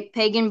my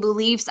pagan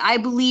beliefs. I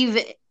believe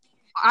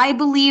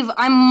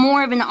I'm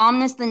more of an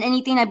omnist than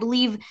anything. I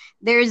believe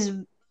there's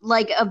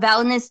like a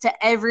validness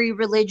to every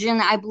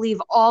religion. I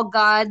believe all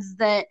gods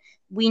that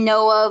we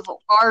know of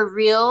are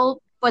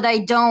real, but I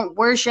don't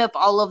worship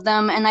all of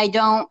them, and I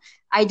don't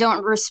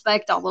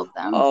respect all of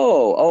them.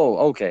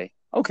 Okay.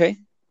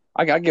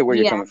 I get where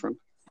you're coming from.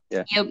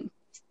 Yeah. Yep.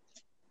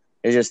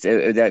 It's just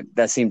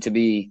that seemed to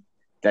be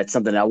that's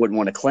something I wouldn't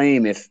want to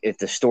claim if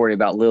the story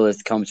about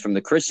Lilith comes from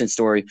the Christian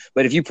story.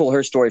 But if you pull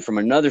her story from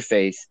another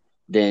faith,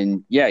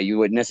 then yeah, you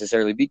wouldn't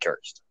necessarily be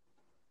cursed.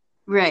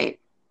 Right.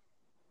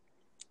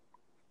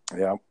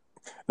 Yeah.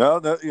 No,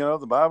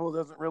 the Bible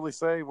doesn't really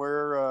say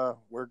where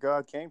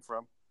God came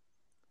from.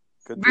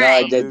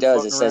 Right. No, it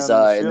does. It says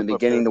in the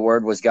beginning the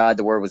Word was God,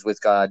 the Word was with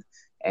God,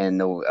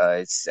 and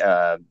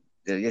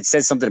it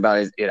says something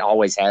about it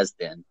always has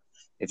been.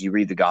 If you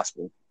read the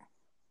gospel.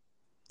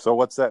 So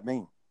what's that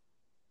mean?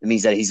 It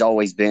means that he's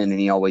always been and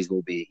he always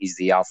will be. He's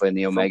the Alpha and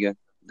the Omega,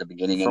 the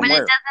beginning and the end.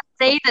 But it doesn't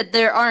say that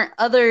there aren't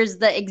others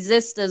that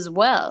exist as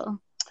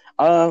well.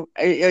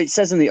 It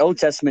says in the Old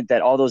Testament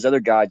that all those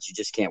other gods, you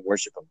just can't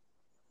worship them.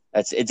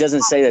 It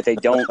doesn't say that they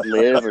don't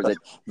live or that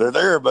they're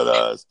there,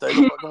 but stay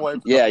the fucking away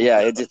from them. Yeah.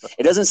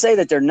 It doesn't say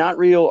that they're not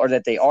real or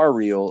that they are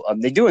real.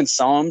 They do in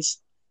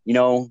Psalms,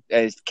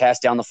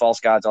 cast down the false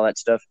gods, all that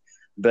stuff.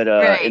 But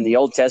right. In the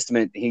Old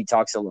Testament, he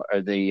talks, or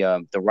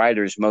the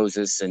writers,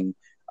 Moses and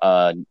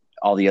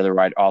all the other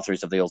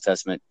authors of the Old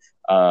Testament,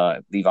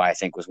 Levi, I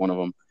think, was one of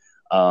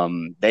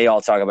them. They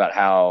all talk about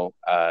how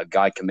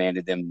God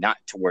commanded them not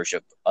to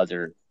worship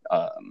other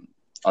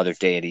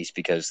deities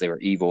because they were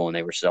evil and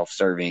they were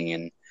self-serving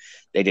and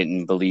they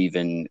didn't believe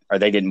in, or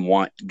they didn't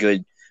want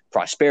good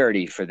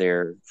prosperity for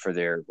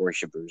their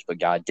worshipers, but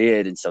God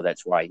did, and so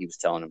that's why he was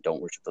telling them,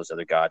 don't worship those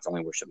other gods,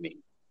 only worship me.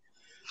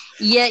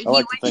 Yeah, he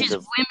wishes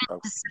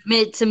women to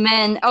submit to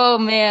men. Oh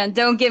man,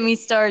 don't get me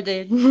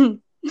started.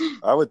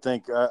 I like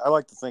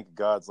to think of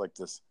God's like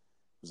this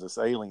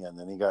alien,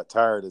 and he got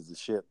tired of the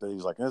shit, but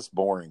he's like, "It's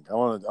boring. I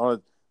want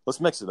to.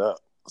 Let's mix it up.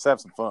 Let's have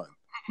some fun."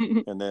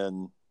 And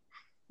then,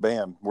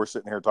 bam, we're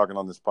sitting here talking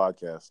on this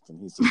podcast, and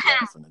he's just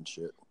laughing and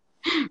shit.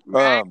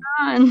 Right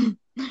on.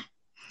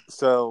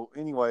 So,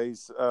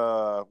 anyways,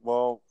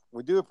 well,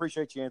 we do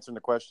appreciate you answering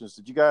the questions.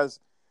 Did you guys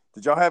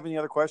Did y'all have any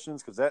other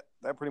questions? Because that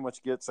pretty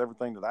much gets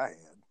everything that I had.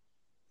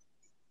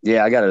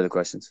 Yeah, I got other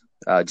questions.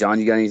 John,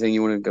 you got anything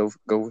you want to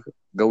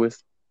go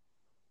with?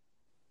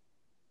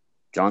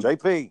 John?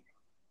 JP.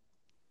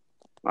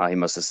 He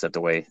must have stepped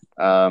away.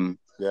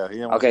 Yeah, he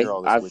didn't want to Okay, hear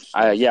all this witch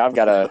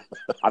stuff.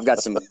 I've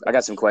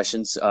got some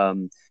questions.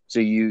 So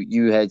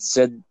you had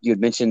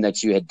mentioned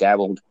that you had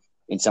dabbled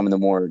in some of the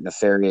more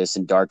nefarious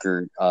and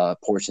darker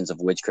portions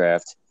of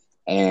witchcraft,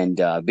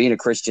 and being a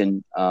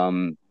Christian,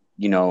 and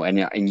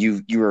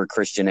you were a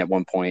Christian at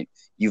one point.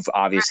 You've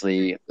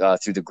obviously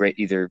through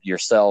either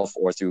yourself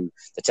or through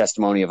the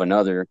testimony of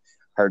another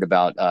heard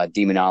about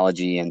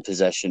demonology and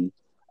possession.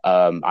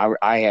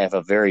 I have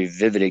a very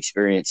vivid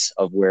experience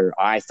of where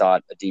I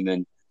thought a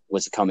demon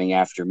was coming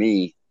after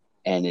me,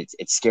 and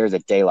it scared the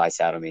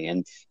daylights out of me.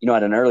 And,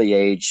 at an early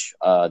age,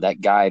 that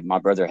guy my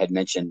brother had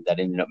mentioned that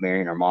ended up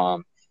marrying our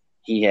mom,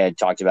 he had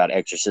talked about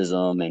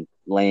exorcism and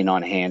laying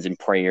on hands and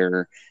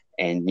prayer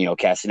and,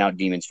 casting out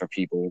demons for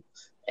people.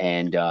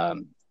 And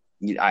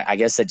I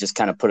guess that just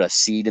kind of put a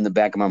seed in the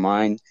back of my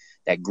mind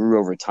that grew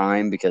over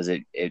time, because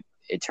it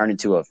turned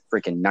into a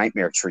freaking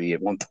nightmare tree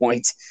at one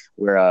point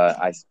where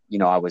I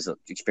was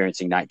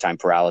experiencing nighttime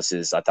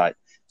paralysis. I thought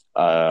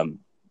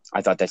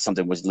that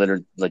something was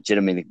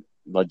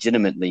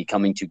legitimately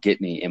coming to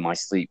get me in my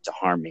sleep to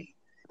harm me.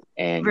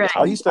 And Right.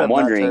 I used to have I'm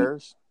wondering. night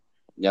terrors.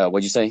 Yeah,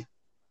 what'd you say?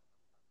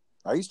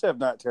 I used to have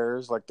night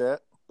terrors like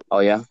that. Oh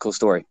yeah, cool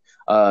story.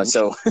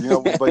 So But you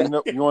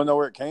want to know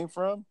where it came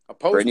from? A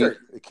poster.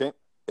 Brittany?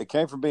 It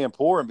came from being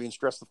poor and being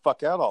stressed the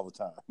fuck out all the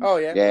time. Oh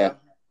yeah.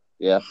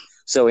 Yeah.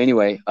 So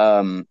anyway,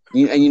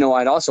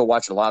 I'd also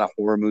watched a lot of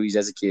horror movies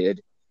as a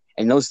kid,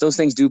 and those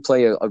things do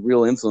play a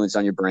real influence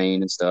on your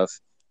brain and stuff.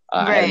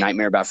 I had a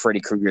nightmare about Freddy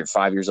Krueger at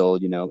 5 years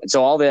old, and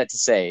so all that to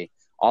say,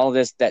 all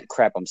of that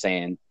crap I'm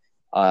saying,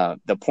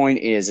 the point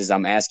is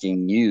I'm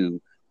asking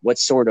you, what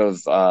sort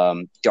of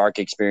dark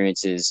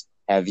experiences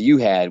have you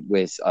had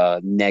with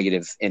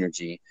negative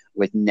energy,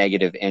 with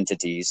negative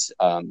entities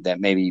that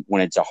maybe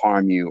wanted to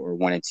harm you or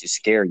wanted to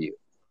scare you?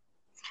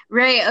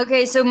 Right.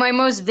 Okay. So my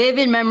most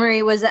vivid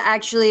memory was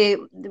actually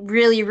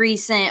really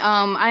recent.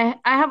 I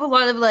have a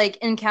lot of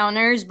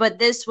encounters, but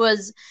this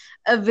was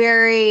a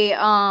very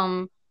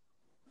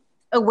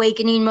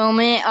awakening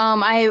moment.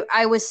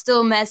 I was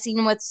still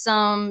messing with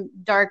some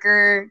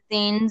darker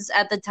things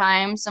at the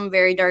time, some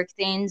very dark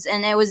things,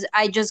 and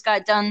I just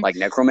got done. Like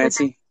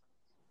necromancy?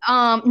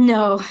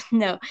 No.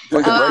 Fucking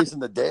raising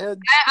the dead?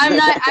 I'm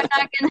not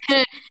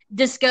gonna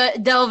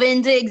delve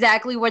into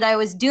exactly what I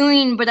was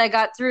doing, but I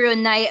got through a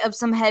night of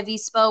some heavy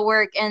spell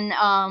work and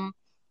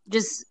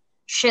just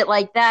shit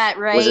like that,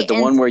 right? Was it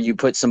the one where you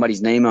put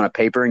somebody's name on a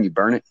paper and you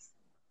burn it?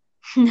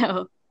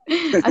 No.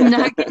 I'm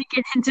not gonna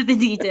get into the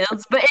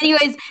details. But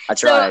anyways, I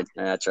tried.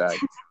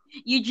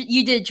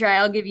 You did try,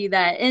 I'll give you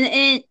that.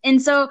 And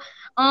so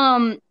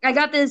I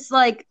got this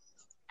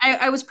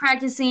I was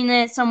practicing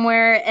it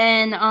somewhere,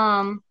 and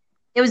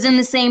it was in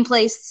the same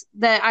place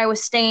that I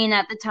was staying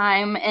at the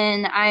time,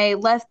 and I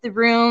left the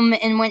room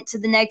and went to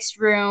the next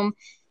room,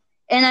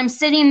 and I'm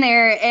sitting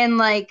there,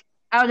 and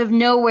out of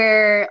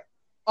nowhere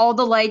all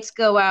the lights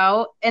go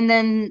out, and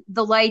then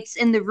the lights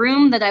in the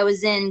room that I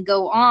was in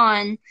go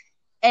on,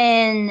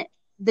 and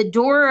the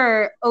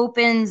door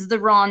opens the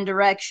wrong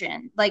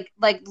direction. Like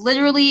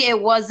literally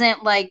it wasn't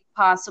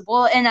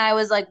possible. And I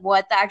was like,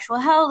 what the actual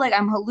hell?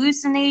 I'm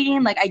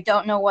hallucinating. I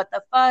don't know what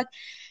the fuck.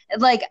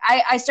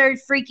 I started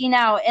freaking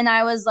out, and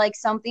I was like,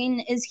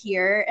 something is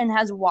here and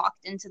has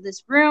walked into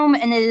this room.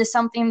 And it is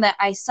something that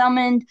I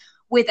summoned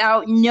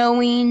without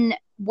knowing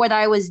what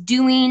I was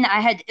doing. I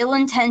had ill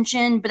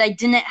intention, but I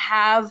didn't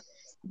have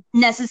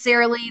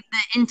necessarily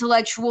the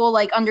intellectual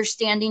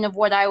understanding of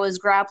what I was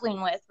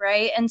grappling with,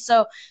 right? And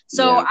so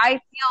yeah. I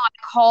feel I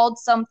called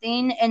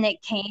something and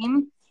it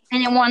came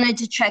and it wanted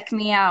to check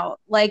me out.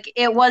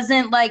 It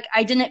wasn't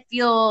I didn't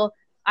feel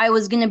I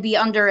was going to be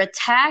under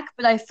attack,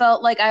 but I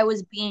felt like I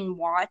was being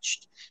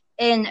watched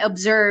and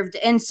observed.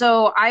 And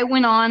so I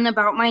went on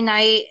about my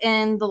night,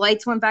 and the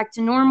lights went back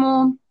to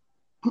normal,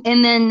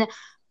 and then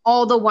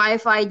all the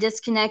Wi-Fi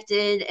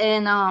disconnected,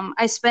 and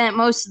I spent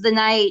most of the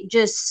night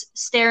just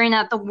staring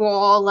at the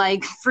wall,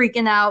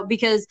 freaking out,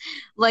 because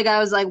I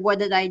was like, what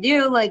did I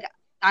do?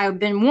 I've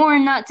been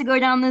warned not to go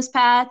down this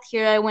path.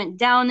 Here I went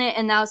down it,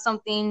 and now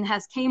something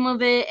has came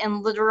of it,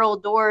 and literal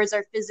doors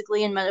are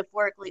physically and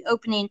metaphorically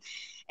opening.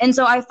 And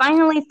so I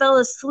finally fell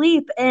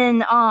asleep,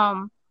 and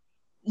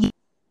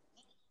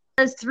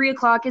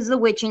 3:00 is the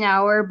witching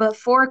hour, but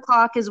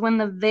 4:00 is when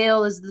the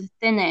veil is the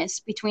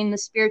thinnest between the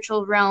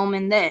spiritual realm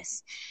and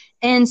this.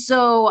 And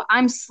so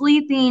I'm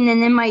sleeping,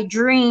 and in my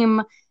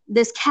dream,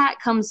 this cat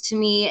comes to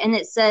me and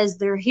it says,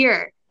 they're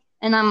here.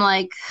 And I'm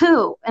like,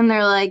 who? And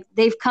they're like,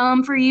 they've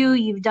come for you.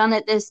 You've done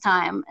it this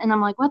time. And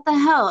I'm like, what the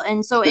hell?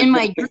 And so in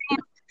my dream,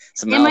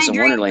 some Alice in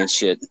Wonderland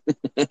shit.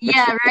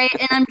 Yeah, right.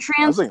 And I'm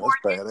transported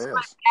to my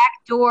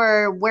back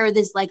door where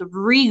this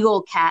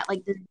regal cat,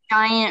 this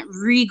giant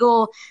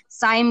regal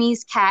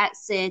Siamese cat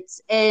sits,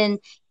 and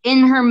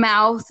in her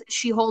mouth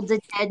she holds a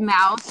dead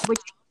mouse, which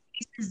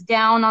faces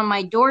down on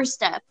my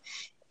doorstep.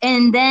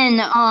 And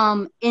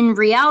then in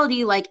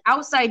reality, like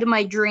outside of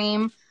my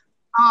dream,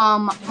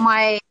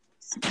 my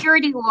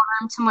security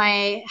alarm to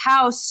my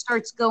house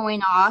starts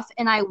going off,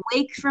 and I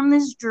wake from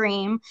this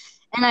dream,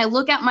 and I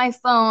look at my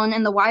phone,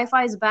 and the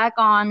Wi-Fi is back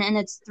on, and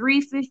it's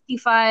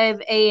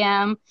 3:55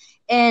 a.m.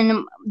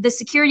 and the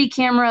security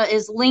camera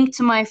is linked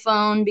to my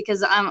phone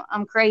because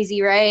I'm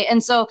crazy, right?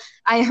 And so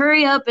I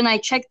hurry up and I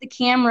check the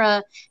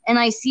camera, and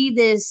I see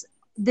this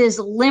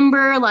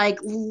limber, like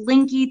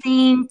linky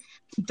thing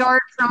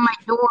dart from my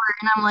door,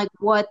 and I'm like,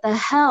 what the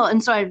hell?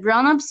 And so I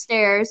run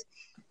upstairs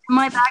to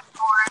my back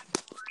door,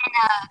 and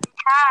a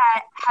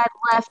cat had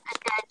left a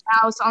dead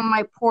mouse on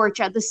my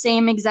porch at the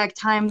same exact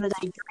time that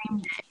I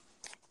dreamed it.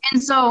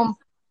 And so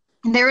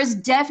there is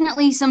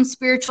definitely some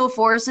spiritual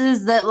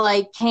forces that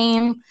like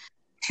came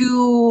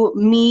to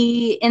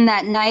me in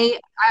that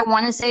night. I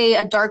want to say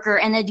a darker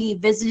entity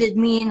visited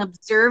me and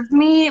observed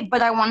me,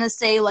 but I want to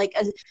say like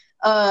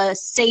a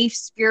safe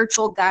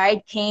spiritual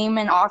guide came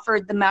and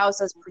offered the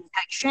mouse as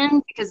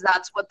protection, because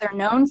that's what they're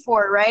known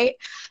for, right?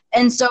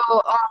 And so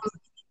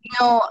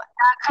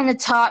that kind of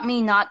taught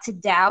me not to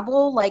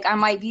dabble. Like, I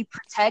might be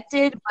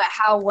protected, but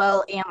how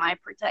well am I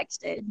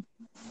protected?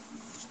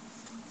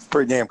 It's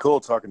pretty damn cool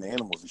talking to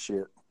animals and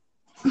shit.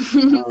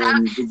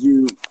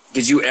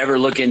 Did you ever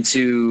look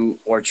into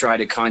or try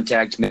to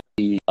contact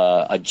maybe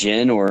a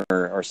jinn or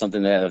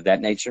something of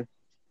that nature?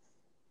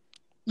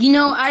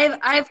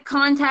 I've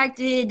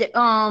contacted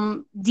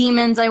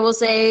demons, I will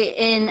say,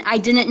 and I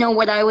didn't know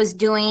what I was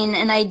doing,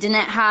 and I didn't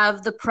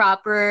have the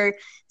proper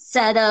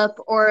setup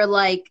or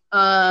like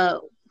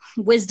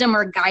wisdom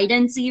or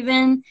guidance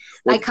even.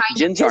 Well,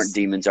 jinns aren't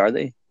demons, are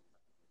they?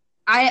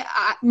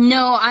 I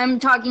no, I'm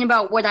talking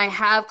about what I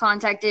have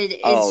contacted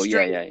is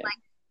straight like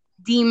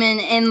demon,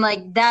 and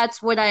like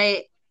that's what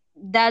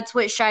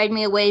shied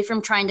me away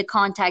from trying to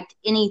contact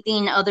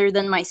anything other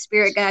than my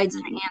spirit guides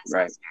and ancestors.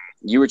 Right.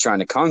 You were trying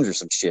to conjure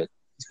some shit.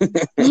 Yeah,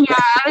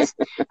 I was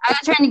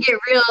trying to get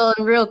real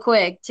and real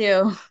quick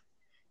too.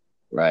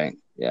 Right.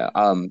 Yeah.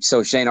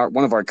 So Shane,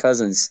 one of our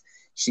cousins,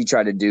 she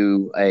tried to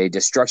do a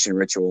destruction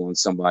ritual on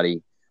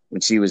somebody when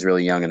she was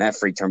really young, and that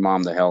freaked her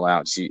mom the hell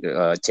out.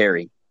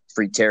 Terry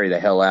freaked Terry the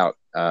hell out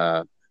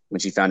when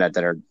she found out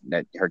that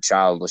her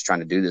child was trying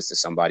to do this to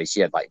somebody.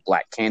 She had like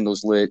black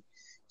candles lit.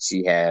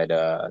 She had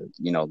the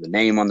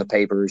name on the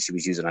paper. She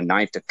was using a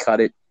knife to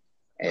cut it.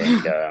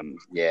 And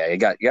it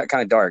got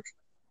kind of dark,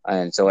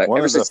 and so Go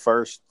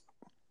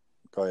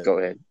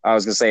ahead. I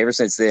was gonna say, ever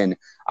since then,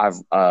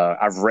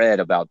 I've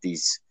read about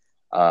these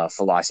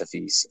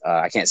philosophies.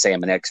 I can't say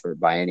I'm an expert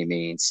by any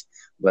means,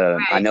 but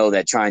I know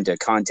that trying to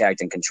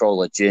contact and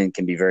control a jinn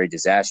can be very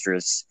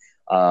disastrous.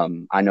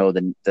 I know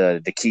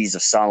the Keys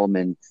of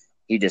Solomon.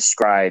 He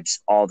describes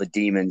all the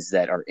demons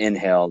that are in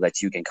hell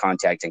that you can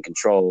contact and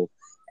control.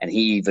 And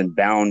he even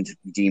bound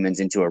demons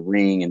into a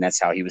ring, and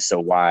that's how he was so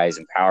wise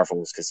and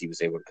powerful, because he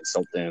was able to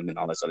consult them and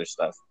all this other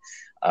stuff.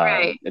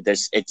 Right.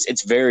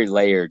 It's very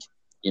layered.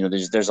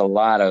 There's a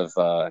lot of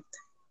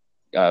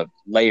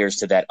layers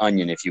to that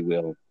onion, if you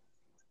will.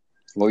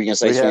 What were you gonna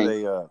say,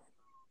 Shane? I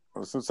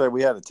was gonna say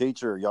we had a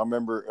teacher. Y'all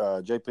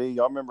remember JP?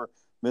 Y'all remember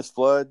Miss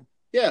Flood?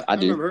 Yeah, I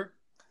do. remember her.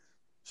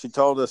 She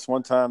told us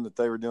one time that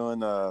they were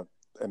doing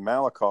in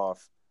Malakoff.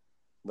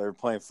 They were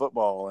playing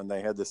football, and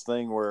they had this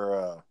thing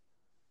where.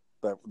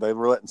 That they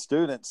were letting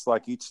students,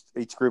 like each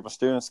group of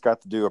students,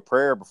 got to do a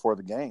prayer before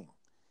the game,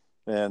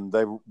 and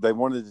they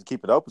wanted to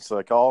keep it open, so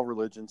like all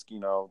religions,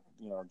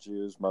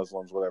 Jews,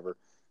 Muslims, whatever,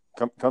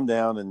 come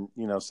down and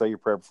say your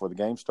prayer before the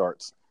game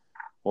starts.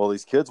 Well,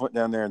 these kids went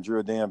down there and drew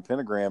a damn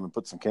pentagram and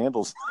put some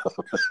candles.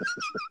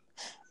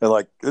 And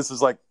like this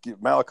is like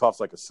Malakoff's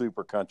like a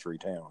super country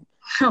town.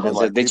 And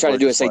like, they try to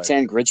do a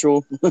satanic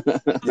ritual.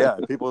 Yeah,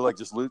 people are like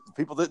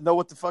people didn't know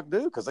what the fuck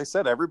do, because they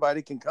said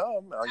everybody can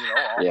come. All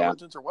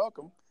religions are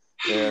welcome.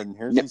 And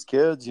here's these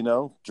kids,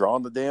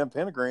 drawing the damn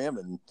pentagram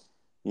and,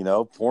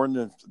 pouring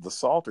the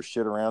salt or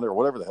shit around it or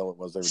whatever the hell it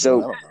was they were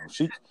doing. I don't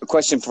know. A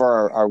question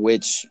for our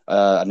witch,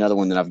 another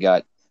one that I've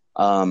got.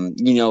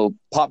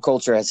 Pop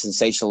culture has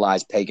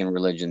sensationalized pagan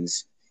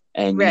religions,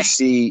 and right.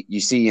 you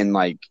see in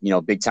like,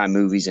 big time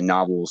movies and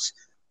novels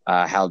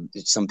how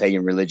some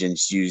pagan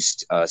religions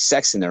used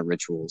sex in their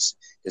rituals.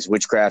 Does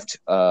witchcraft,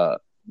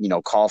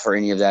 call for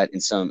any of that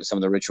in some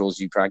of the rituals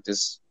you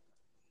practice?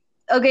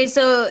 Okay,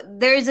 so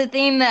there's a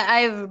theme that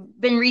I've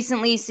been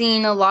recently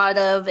seeing a lot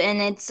of,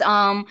 and it's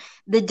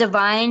the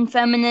divine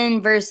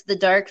feminine versus the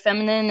dark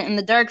feminine. And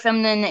the dark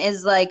feminine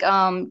is like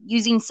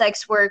using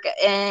sex work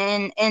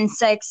and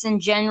sex in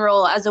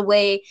general as a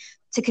way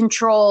to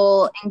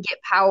control and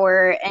get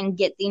power and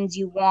get things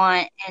you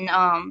want,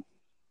 and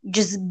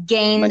just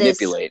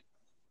manipulate.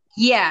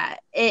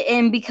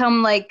 And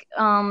become like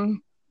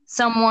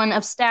someone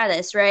of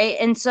status, right?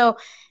 And so,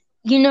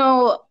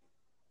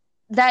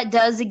 that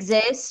does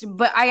exist,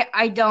 but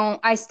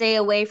I stay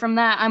away from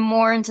that. I'm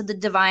more into the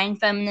divine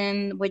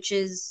feminine, which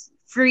is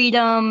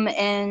freedom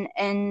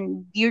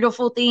and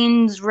beautiful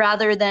things,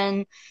 rather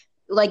than,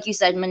 like you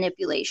said,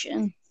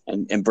 manipulation.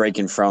 And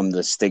breaking from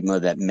the stigma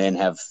that men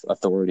have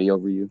authority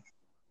over you.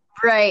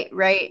 Right.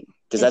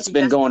 because that's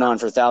been going on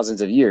for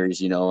thousands of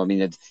years. You know, I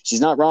mean, she's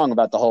not wrong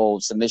about the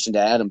whole submission to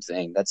Adam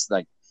thing. That's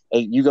like, hey,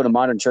 you go to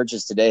modern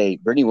churches today,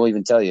 Brittany will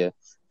even tell you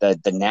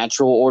that the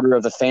natural order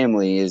of the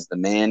family is the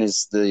man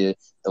is the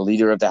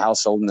leader of the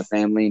household and the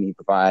family, and he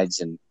provides,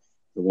 and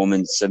the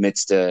woman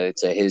submits to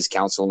his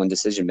counsel and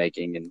decision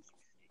making.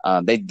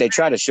 And they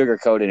try to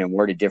sugarcoat it and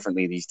word it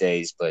differently these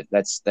days, but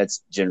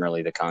that's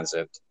generally the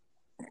concept.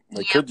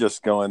 They could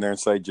just go in there and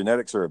say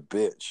genetics are a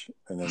bitch,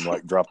 and then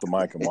like drop the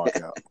mic and walk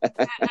out.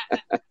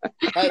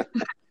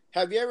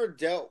 Have you ever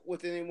dealt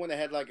with anyone that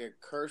had like a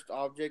cursed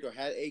object or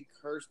had a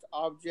cursed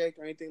object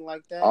or anything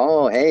like that?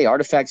 Oh, hey,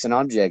 artifacts and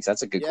objects.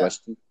 That's a good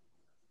question.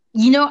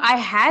 You know, I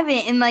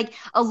haven't. And like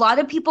a lot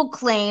of people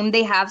claim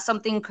they have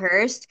something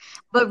cursed,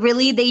 but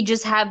really they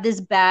just have this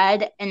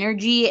bad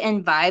energy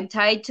and vibe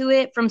tied to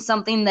it from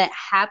something that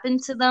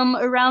happened to them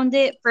around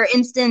it. For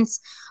instance,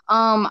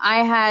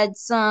 I had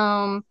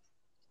some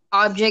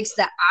objects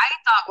that I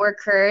thought were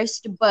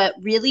cursed, but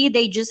really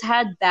they just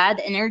had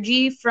bad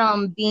energy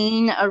from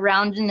being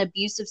around an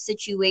abusive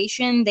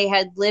situation. They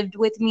had lived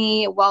with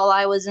me while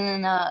I was in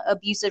an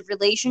abusive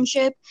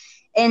relationship,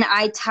 and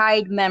I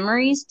tied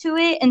memories to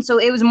it. And so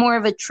it was more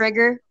of a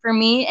trigger for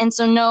me. And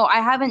so, no,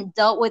 I haven't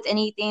dealt with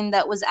anything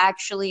that was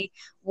actually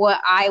what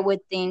I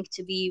would think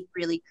to be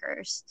really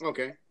cursed.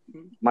 Okay.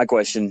 My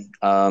question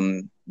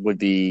would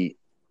be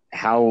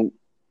how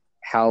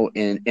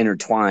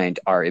intertwined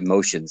are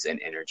emotions and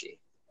energy?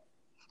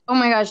 Oh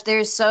my gosh,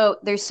 they're so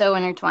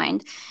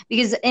intertwined,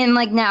 because in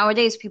like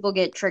nowadays people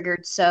get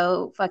triggered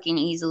so fucking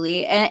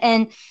easily.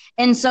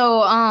 And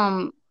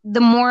so the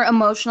more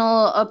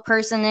emotional a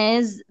person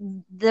is,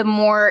 the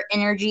more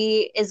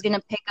energy is going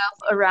to pick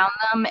up around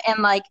them.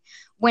 And like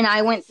when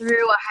I went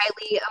through a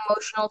highly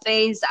emotional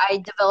phase, I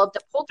developed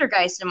a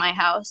poltergeist in my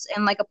house.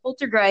 And like a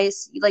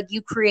poltergeist, like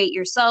you create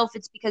yourself.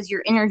 It's because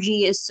your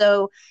energy is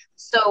so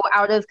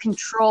out of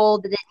control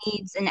that it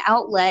needs an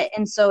outlet.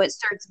 And so it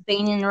starts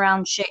banging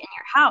around shit in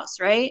your house,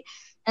 right?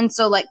 And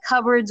so like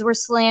cupboards were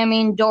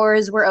slamming,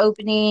 doors were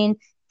opening,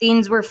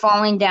 things were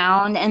falling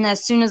down. And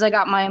as soon as I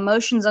got my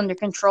emotions under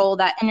control,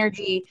 that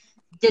energy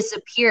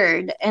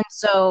disappeared. And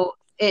so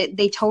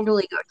they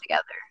totally go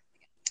together.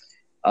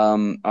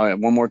 All right,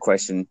 one more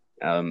question,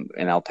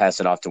 and I'll pass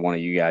it off to one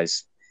of you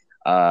guys.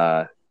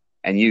 And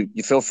you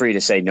feel free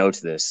to say no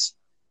to this.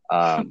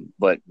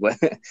 But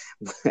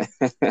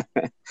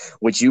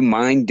would you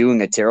mind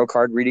doing a tarot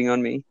card reading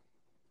on me?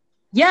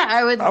 Yeah,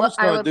 I would. I was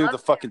going to do the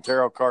fucking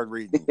tarot card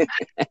reading.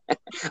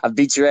 I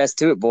beat your ass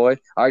to it, boy.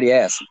 I already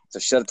asked, so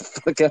shut the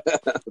fuck up.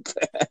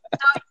 So,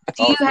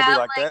 do you it's gonna have be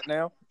like that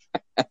now?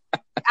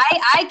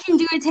 I can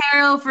do a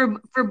tarot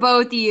for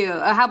both of you.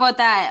 How about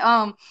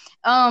that?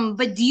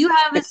 But do you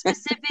have a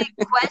specific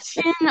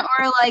question,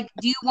 or like,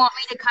 do you want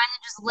me to kind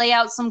of just lay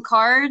out some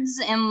cards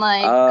and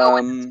like go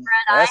with the spread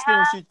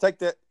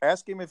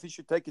Ask him if he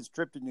should take his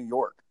trip to New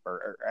York,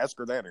 or ask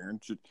her that, Aaron.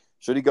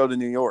 Should he go to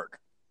New York?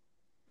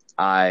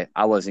 I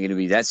wasn't going to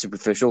be that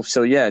superficial,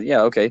 so yeah,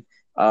 okay.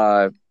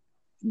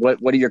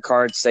 What do your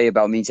cards say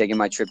about me taking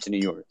my trip to New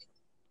York?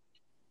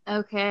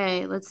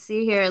 Okay, let's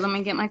see here. Let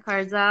me get my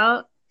cards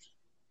out.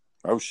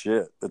 Oh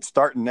shit! It's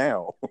starting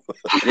now.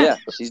 Yeah,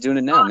 she's doing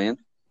it now, man.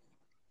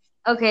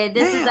 Okay,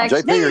 this is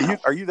actually. JP,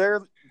 are you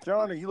there,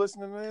 John? Are you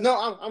listening to this?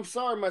 No, I'm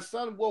sorry. My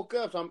son woke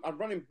up, so I'm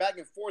running back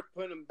and forth,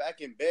 putting him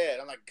back in bed.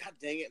 I'm like, God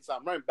dang it! So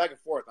I'm running back and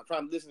forth. I'm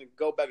trying to listen and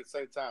go back at the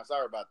same time.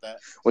 Sorry about that.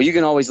 Well, you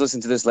can always listen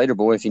to this later,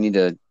 boy, if you need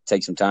to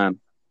take some time.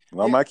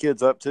 Well, my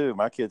kid's up too.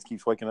 My kid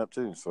keeps waking up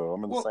too, so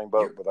I'm in the same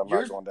boat. But I'm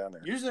not going down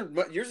there. Yours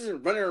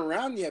isn't running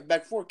around yet,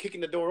 back and forth,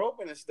 kicking the door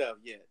open and stuff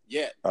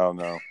yet. Oh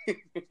no,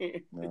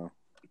 no.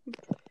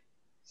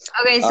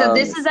 Okay, so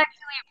this is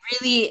actually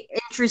really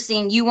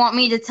interesting. You want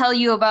me to tell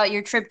you about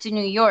your trip to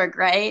New York,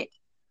 right?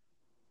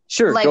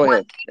 Sure, like, go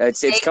ahead.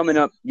 It's coming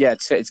up. Yeah,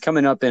 it's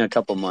coming up in a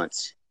couple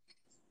months.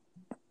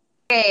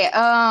 Okay.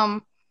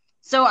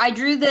 So I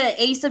drew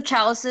the Ace of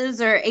Chalices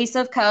or Ace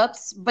of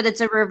Cups, but it's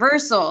a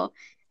reversal.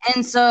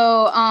 And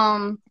so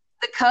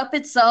the cup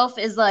itself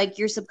is like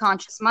your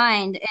subconscious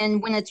mind,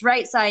 and when it's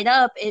right side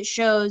up, it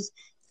shows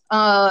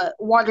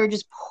water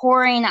just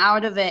pouring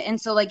out of it. And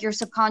so like your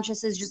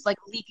subconscious is just like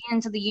leaking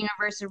into the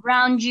universe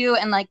around you,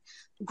 and like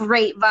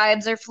great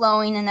vibes are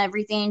flowing and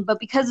everything.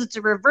 But because it's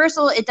a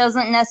reversal, it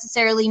doesn't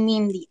necessarily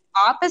mean the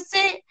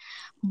opposite,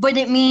 but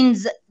it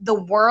means the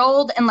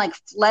world and like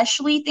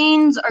fleshly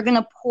things are going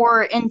to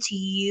pour into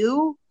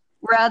you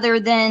rather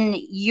than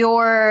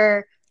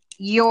your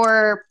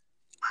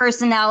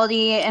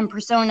personality and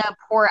persona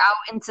pour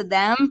out into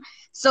them.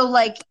 So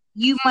like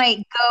you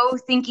might go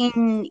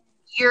thinking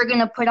you're going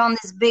to put on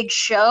this big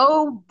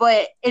show,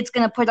 but it's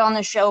going to put on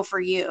a show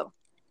for you.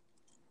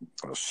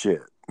 Oh,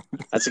 shit.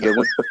 That's a good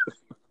one.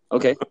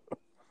 Okay.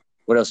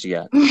 What else you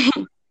got?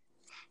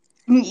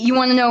 You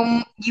want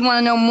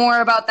to know more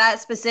about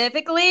that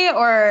specifically,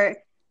 or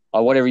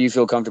whatever you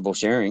feel comfortable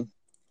sharing?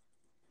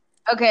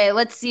 Okay,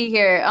 let's see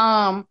here.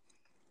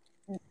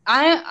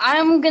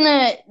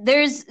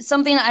 There's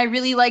something I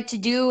really like to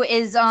do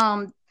is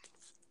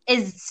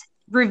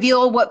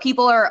reveal what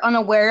people are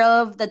unaware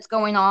of that's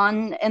going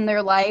on in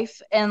their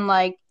life and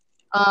like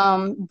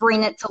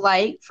bring it to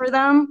light for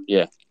them.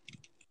 Yeah.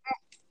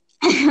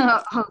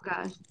 Oh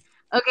gosh.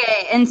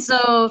 Okay, and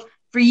so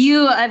for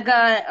you, I've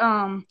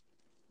got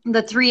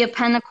the Three of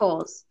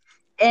Pentacles,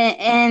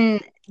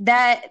 and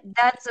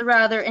that's a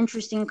rather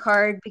interesting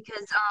card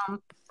because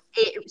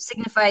it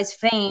signifies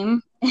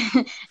fame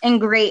and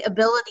great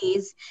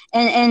abilities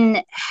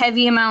and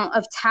heavy amount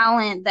of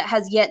talent that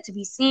has yet to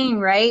be seen,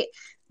 right?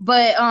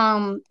 But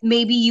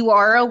maybe you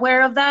are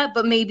aware of that,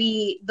 but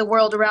maybe the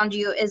world around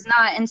you is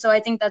not. And so I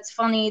think that's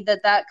funny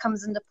that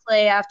comes into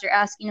play after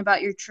asking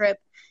about your trip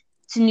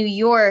to New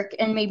York,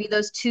 and maybe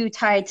those two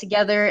tied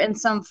together in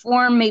some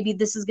form. Maybe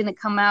this is going to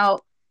come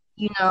out,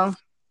 in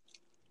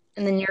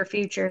the near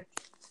future.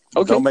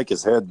 Okay. Don't make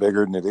his head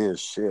bigger than it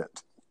is. Shit.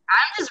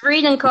 I'm just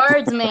reading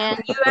cards,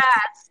 man. You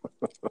asked.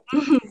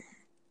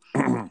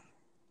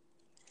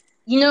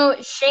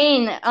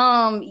 Shane,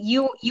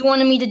 you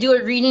wanted me to do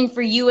a reading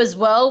for you as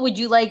well. Would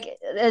you like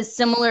a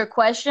similar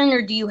question,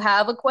 or do you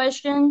have a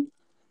question?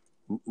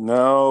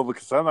 No,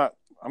 because I'm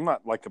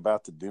not like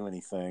about to do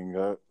anything.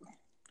 I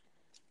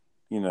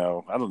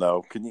don't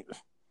know. Can you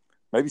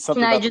maybe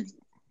something?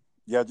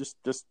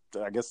 Just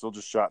I guess we'll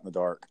just shot in the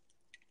dark.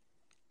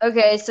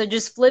 Okay, so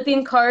just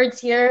flipping cards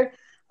here.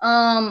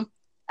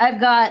 I've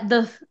got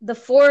the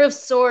Four of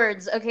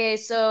Swords. Okay,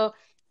 so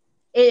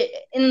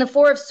in the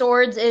Four of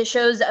Swords, it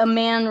shows a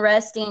man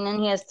resting, and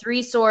he has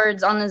 3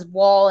 swords on his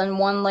wall and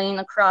 1 laying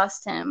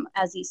across him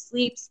as he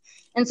sleeps.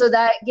 And so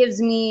that gives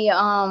me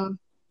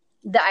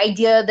the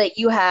idea that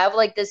you have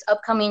like this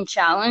upcoming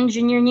challenge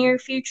in your near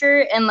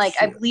future, and like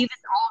I believe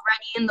it's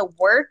already in the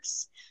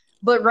works.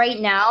 But right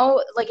now,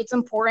 like it's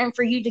important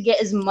for you to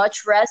get as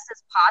much rest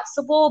as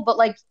possible. But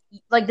like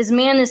this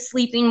man is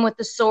sleeping with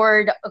the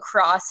sword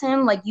across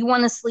him. Like you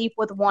want to sleep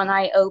with one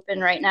eye open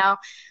right now.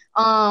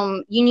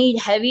 You need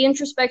heavy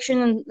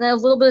introspection and a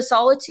little bit of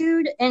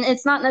solitude. And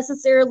it's not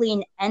necessarily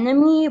an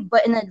enemy,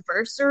 but an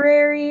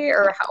adversary,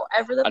 or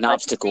however the an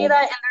obstacle. Say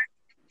that.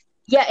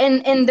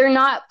 And they're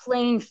not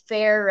playing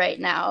fair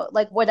right now.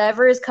 Like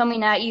whatever is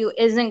coming at you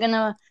isn't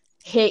gonna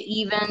hit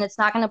even. It's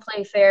not going to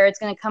play fair. It's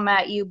going to come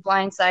at you,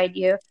 blindside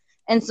you.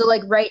 And so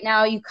like right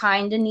now you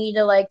kind of need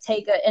to like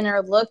take an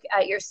inner look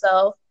at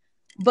yourself.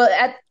 But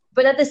at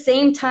the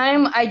same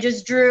time, I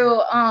just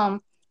drew the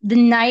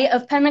Knight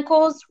of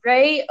Pentacles,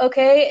 right?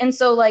 Okay. And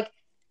so like,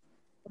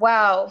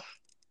 wow,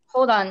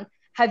 hold on.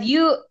 Have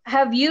you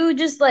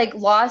just like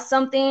lost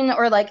something,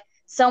 or like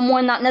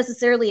someone, not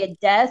necessarily a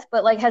death,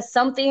 but like has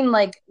something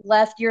like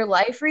left your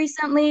life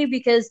recently?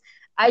 Because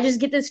I just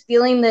get this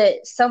feeling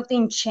that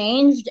something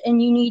changed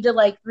and you need to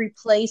like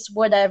replace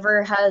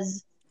whatever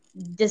has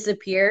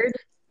disappeared.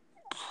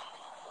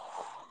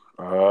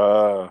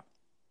 I'm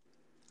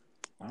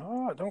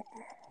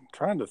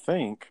trying to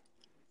think.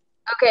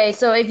 Okay,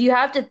 so if you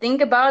have to think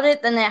about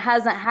it, then it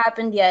hasn't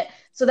happened yet.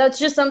 So that's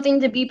just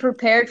something to be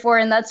prepared for,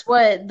 and that's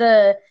what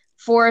the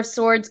Four of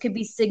Swords could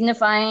be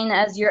signifying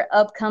as your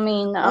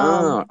upcoming.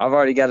 I've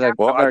already got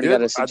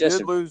a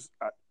suggestion.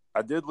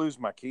 I did lose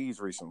my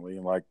keys recently,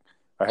 and like.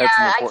 I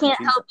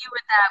can't help you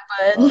with that,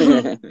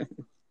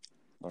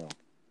 bud.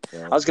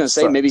 I was going to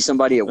say maybe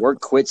somebody at work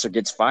quits or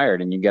gets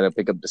fired, and you got to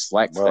pick up the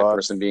slack for that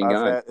person being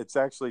gone. It's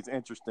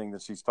interesting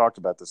that she's talked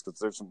about this, because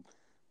there's some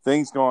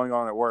things going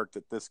on at work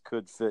that this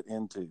could fit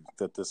into.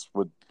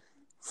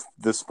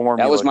 This formula.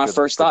 That was my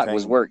first thought.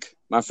 Was work.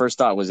 My first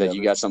thought was that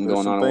you got something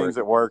going on at work. Things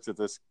at work that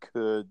this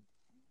could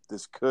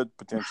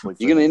potentially.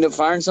 You going to end up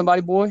firing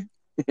somebody, boy?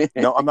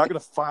 No, I'm not going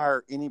to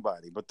fire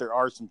anybody, but there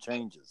are some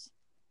changes.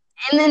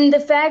 And then the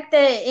fact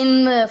that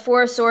in the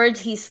Four of Swords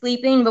he's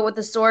sleeping, but with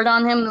the sword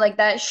on him, like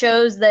that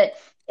shows that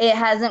it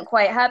hasn't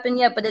quite happened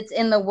yet, but it's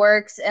in the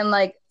works, and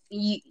like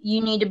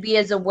you need to be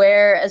as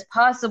aware as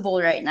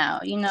possible right now,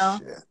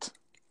 Shit.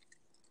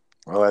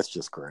 Well, that's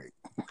just great.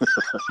 I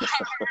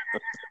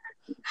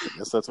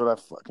guess that's what I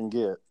fucking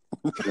get.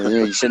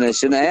 You shouldn't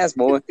have asked,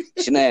 boy.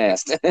 You shouldn't have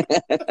asked.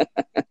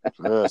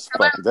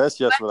 That's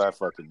just what I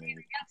fucking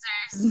need.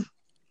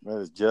 That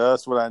is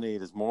just what I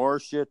need. Is more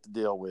shit to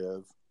deal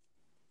with.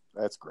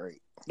 That's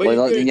great.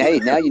 Well, hey,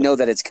 now you know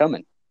that it's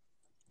coming.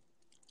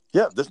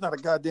 Yeah, there's not a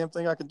goddamn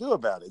thing I can do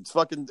about it.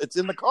 It's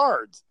in the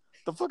cards.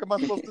 The fuck am I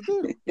supposed to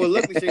do? Well,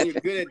 look, you're saying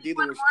you're good at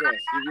dealing with stress.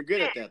 You're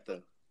good at that,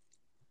 though.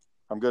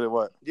 I'm good at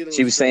what?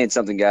 She was saying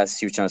something, guys.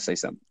 She was trying to say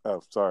something.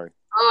 Oh, sorry.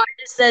 Oh, I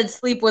just said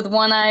sleep with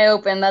one eye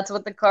open. That's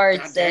what the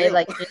cards say.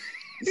 Like,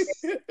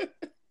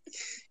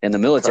 in the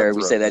military,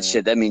 we say that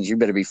shit. That means you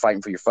better be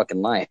fighting for your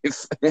fucking life.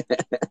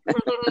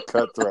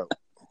 Cutthroat.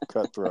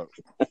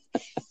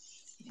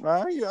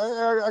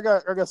 I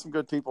got some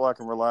good people I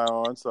can rely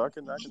on, so I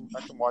can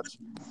watch,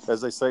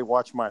 as they say,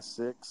 watch my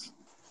 6.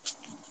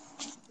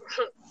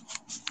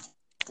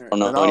 I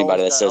don't know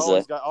anybody that says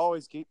that.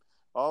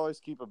 Always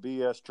keep a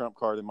BS trump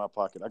card in my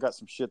pocket. I got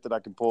some shit that I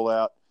can pull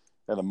out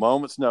at a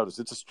moment's notice.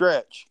 It's a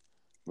stretch,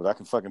 but I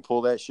can fucking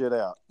pull that shit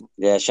out.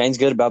 Yeah, Shane's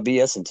good about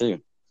BSing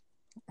too.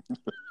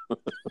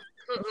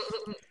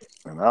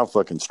 And I'll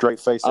fucking straight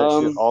face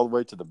that shit all the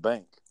way to the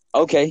bank.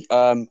 Okay.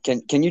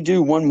 Can you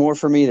do one more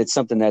for me? That's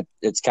something that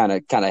it's kind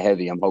of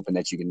heavy. I'm hoping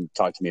that you can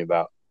talk to me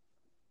about.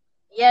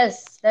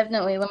 Yes,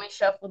 definitely. Let me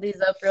shuffle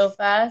these up real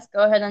fast.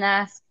 Go ahead and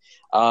ask.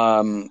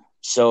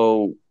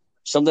 So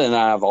something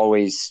that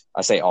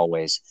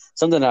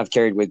something that I've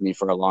carried with me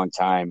for a long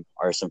time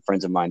are some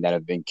friends of mine that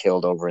have been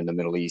killed over in the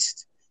Middle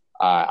East.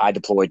 I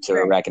deployed to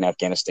Iraq and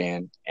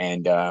Afghanistan,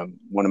 and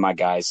one of my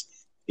guys,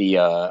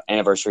 the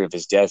anniversary of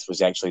his death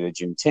was actually the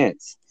June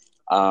 10th.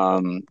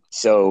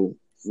 So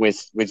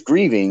with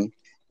grieving,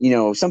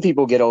 some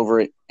people get over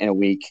it in a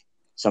week.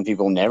 Some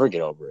people never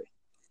get over it.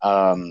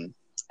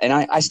 And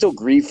I still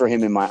grieve for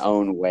him in my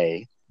own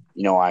way.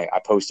 I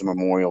post a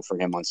memorial for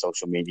him on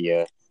social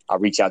media. I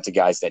reach out to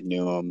guys that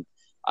knew him.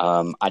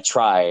 I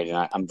tried,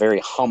 and I'm very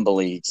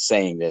humbly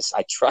saying this,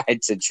 I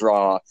tried to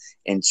draw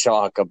in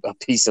chalk a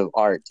piece of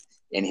art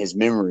in his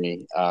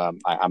memory. I'm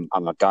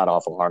a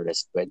god-awful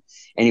artist. But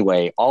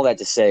anyway, all that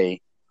to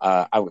say,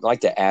 I would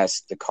like to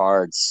ask the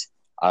cards,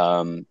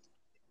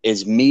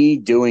 is me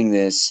doing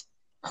this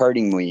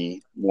hurting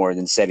me more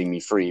than setting me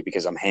free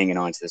because I'm hanging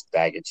on to this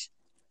baggage?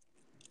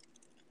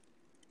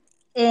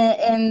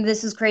 And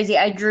this is crazy.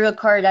 I drew a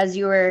card as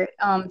you were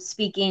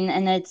speaking,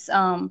 and it's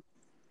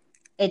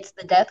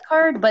the death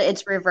card, but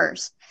it's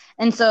reversed.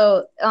 And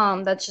so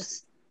that's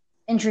just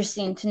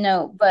interesting to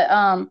note.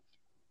 But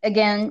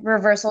again,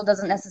 reversal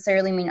doesn't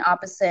necessarily mean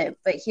opposite.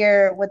 But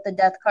here with the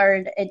death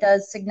card, it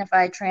does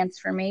signify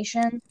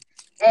transformation.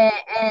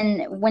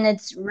 And when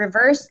it's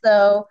reversed,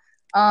 though,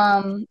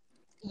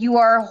 you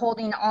are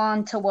holding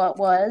on to what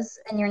was,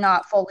 and you're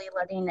not fully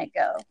letting it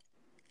go.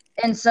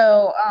 And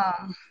so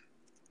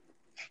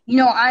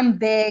I'm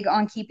big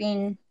on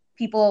keeping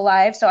people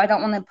alive, so I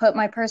don't want to put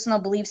my personal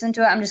beliefs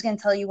into it. I'm just going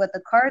to tell you what the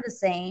card is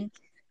saying.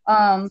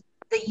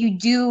 That you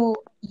do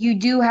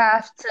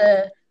have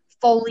to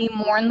fully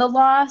mourn the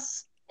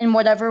loss in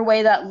whatever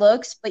way that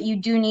looks, but you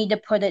do need to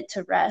put it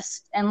to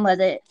rest and let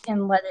it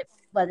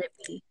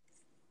be.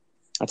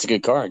 That's a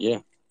good card, yeah.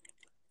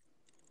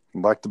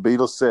 Like the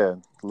Beatles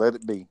said, let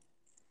it be.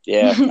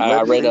 Yeah,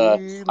 I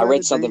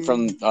read something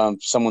from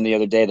someone the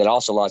other day that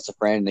also lost a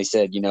friend, and they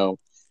said,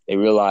 they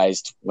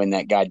realized when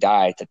that guy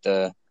died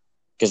that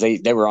because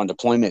they were on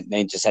deployment, and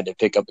they just had to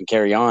pick up and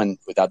carry on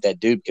without that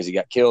dude because he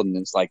got killed. And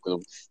it's like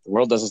the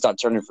world doesn't stop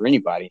turning for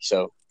anybody.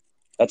 So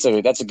that's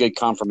a good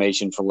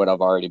confirmation for what I've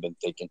already been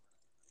thinking.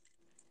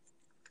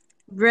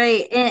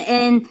 Right,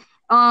 and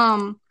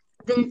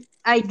then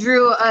I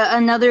drew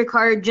another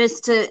card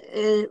just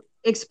to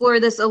explore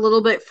this a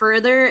little bit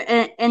further,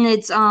 and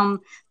it's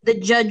the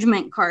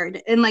Judgment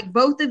card. And like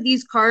both of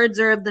these cards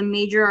are of the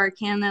Major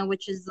Arcana,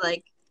 which is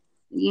like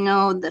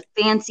the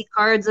fancy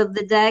cards of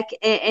the deck,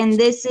 and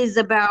this is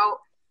about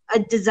a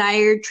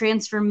desired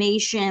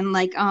transformation,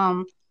 like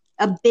a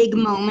big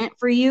moment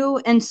for you.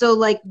 And so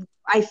like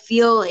I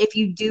feel if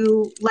you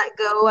do let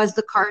go, as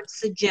the cards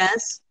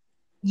suggest,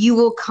 you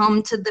will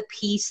come to the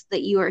peace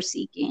that you are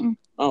seeking.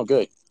 Oh,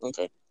 good.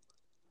 Okay,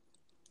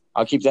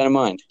 I'll keep that in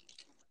mind.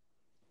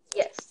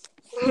 Yes.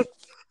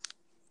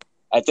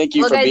 I thank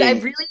you for guys, being... I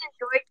really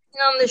enjoyed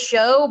being on the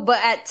show,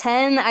 but at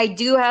 10, I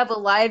do have a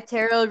live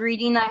tarot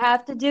reading I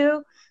have to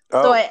do.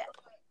 Oh. So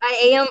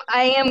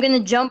I am going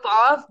to jump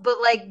off, but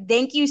like,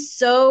 thank you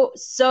so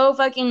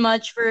fucking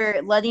much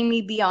for letting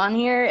me be on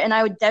here. And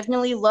I would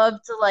definitely love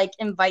to like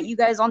invite you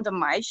guys onto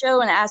my show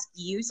and ask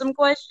you some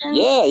questions.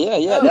 Yeah.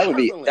 Oh,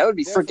 that would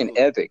be freaking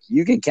epic.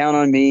 You can count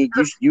on me.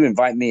 You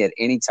invite me at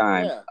any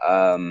time.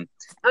 Yeah.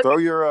 Throw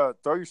your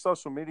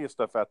social media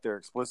stuff out there,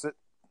 Explicit.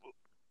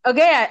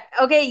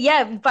 Okay,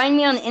 yeah. Find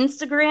me on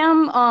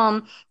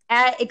Instagram,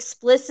 at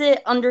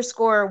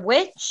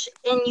explicit_witch,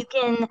 and you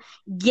can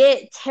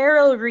get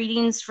tarot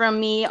readings from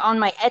me on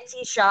my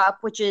Etsy shop,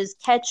 which is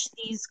Catch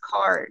These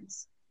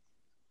Cards.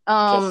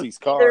 Catch These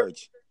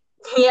Cards.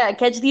 Yeah,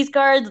 Catch These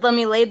Cards. Let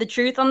me lay the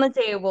truth on the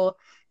table.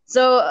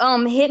 So,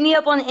 hit me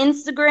up on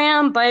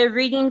Instagram, buy a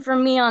reading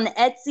from me on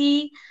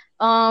Etsy.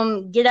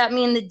 Get at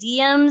me in the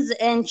DMs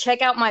and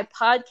check out my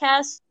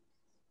podcast,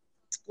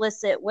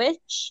 Explicit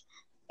Witch.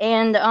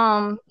 And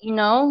I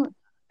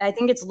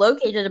think it's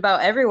located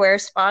about everywhere,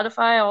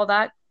 Spotify, all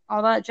that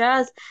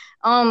jazz.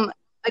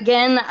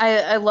 Again,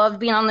 I loved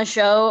being on the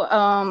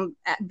show.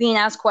 Being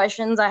asked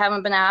questions I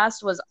haven't been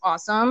asked was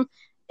awesome,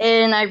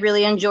 and I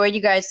really enjoyed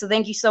you guys. So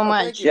thank you so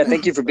much.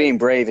 Thank you for being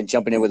brave and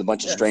jumping in with a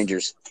bunch of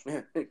strangers.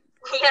 Yeah,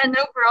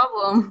 no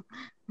problem.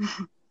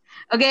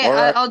 Okay,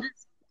 right. I'll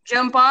just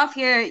jump off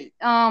here.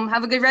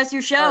 Have a good rest of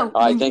your show.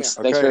 All right, thanks.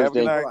 Okay, thanks for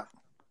everything.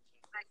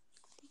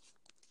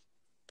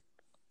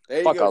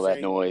 Fuck all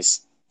that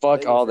noise.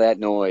 Fuck all that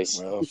noise.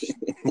 Well,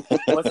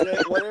 what's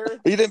that?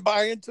 You didn't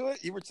buy into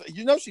it? You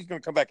she's going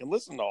to come back and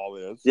listen to all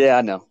this. Yeah,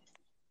 I know.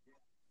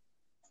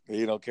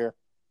 You don't care?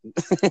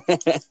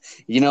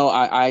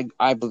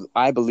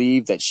 I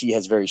believe that she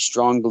has very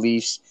strong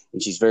beliefs,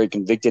 and she's very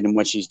convicted in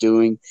what she's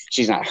doing.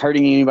 She's not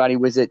hurting anybody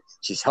with it.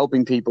 She's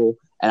helping people.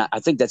 And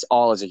I think that's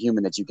all as a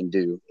human that you can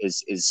do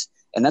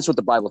and that's what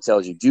the Bible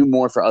tells you. Do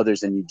more for others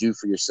than you do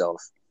for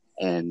yourself.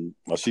 And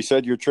well, she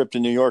said your trip to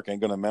New York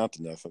ain't going to amount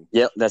to nothing.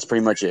 Yep, that's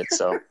pretty much it.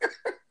 So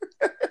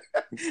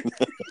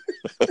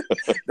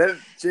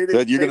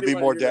That you're going to be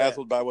more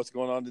dazzled by what's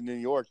going on in New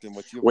York than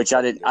what you. Which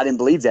I didn't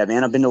believe that,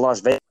 man. I've been to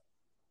Las Vegas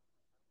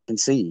and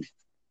see.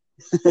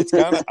 It's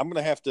kind of. I'm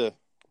going to have to.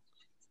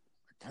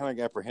 Kind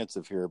of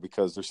apprehensive here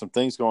because there's some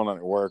things going on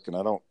at work, and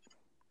I don't.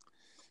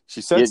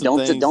 She said some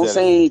things. Don't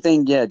say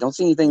anything. Yeah, don't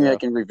say anything that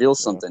can reveal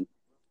something.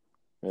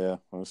 Yeah,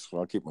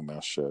 I'll keep my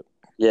mouth shut.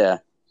 Yeah,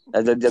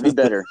 that'd be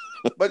better.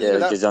 But yeah,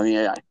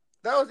 that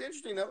that was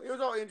interesting, though. It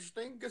was all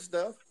interesting, good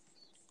stuff.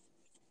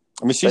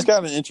 I mean, she's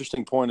got an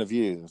interesting point of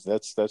view.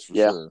 That's for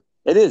sure.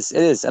 It is,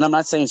 and I'm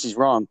not saying she's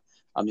wrong.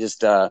 I'm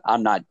just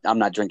I'm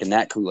not drinking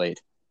that Kool-Aid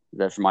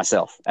for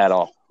myself at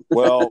all.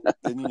 Well,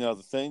 and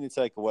the thing to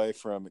take away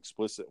from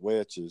Explicit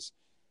Witch is,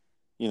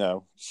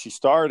 she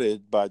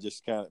started by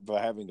just by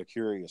having a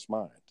curious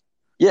mind.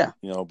 Yeah.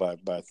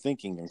 By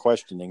thinking and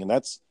questioning,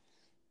 and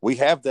we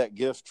have that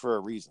gift for a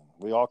reason.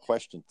 We all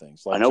question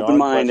things. Like an open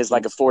mind is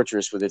like a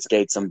fortress with its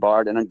gates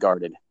unbarred and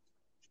unguarded.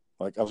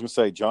 Like I was going to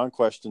say, John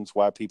questions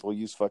why people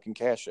use fucking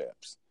cash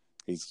apps.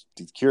 He's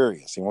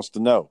curious. He wants to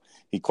know.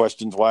 He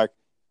questions why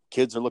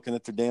kids are looking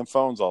at their damn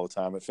phones all the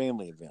time at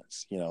family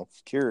events.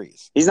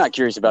 Curious. He's not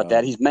curious about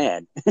that. He's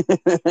mad.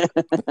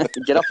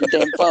 Get off your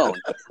damn phone.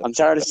 I'm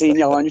tired of seeing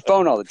y'all on your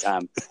phone all the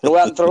time. Go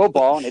out and throw a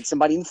ball and hit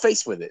somebody in the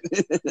face with it.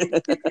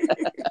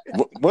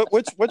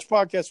 Which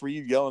podcast were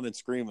you yelling and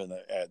screaming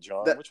at,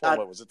 John? Which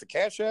one was it? The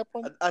Cash App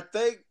one? I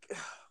think.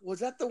 Was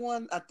that the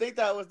one? I think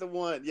that was the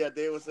one. Yeah,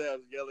 they would say I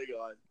was yelling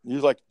on. You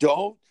was like,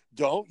 don't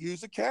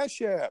use the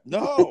Cash App.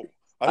 No.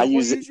 I don't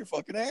want to use your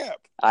fucking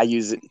app. I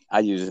use it.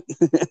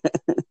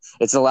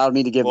 It's allowed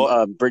me to give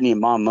Brittany and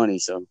Mom money.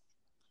 So,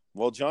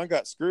 well, John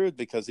got screwed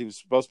because he was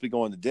supposed to be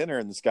going to dinner,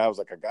 and this guy was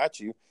like, "I got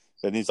you."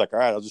 And he's like, "All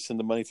right, I'll just send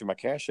the money through my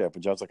Cash App."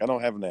 And John's like, "I don't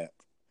have an app.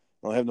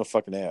 I don't have no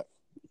fucking app.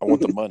 I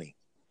want the money.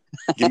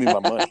 Give me my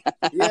money."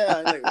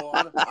 Yeah, like, well,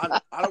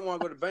 I don't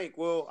want to go to the bank.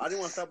 Well, I didn't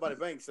want to stop by the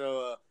bank,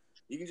 so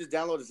you can just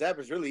download this app.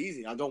 It's really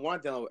easy. I don't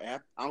want to download an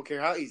app. I don't care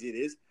how easy it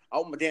is. I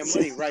want my damn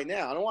money right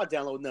now. I don't want to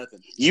download nothing.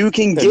 You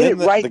can get it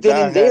right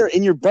then and there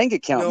in your bank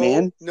account,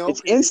 man. No,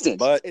 it's instant.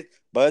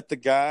 But the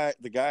guy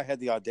had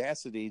the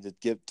audacity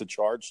to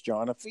charge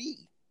John a fee.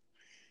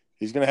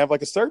 He's going to have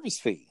like a service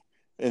fee,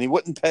 and he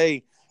wouldn't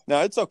pay.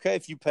 Now it's okay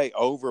if you pay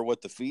over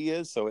what the fee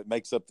is, so it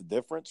makes up the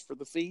difference for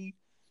the fee.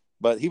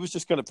 But he was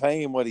just going to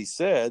pay him what he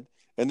said,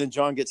 and then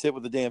John gets hit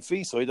with the damn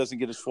fee, so he doesn't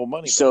get his full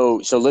money. So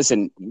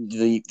listen,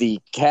 the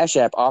Cash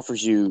App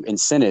offers you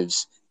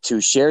incentives to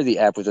share the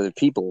app with other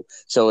people.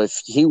 So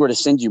if he were to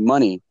send you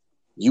money,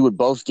 you would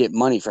both get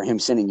money for him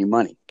sending you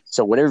money.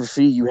 So whatever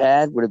fee you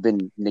had would have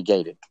been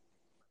negated.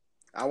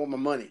 I want my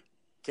money.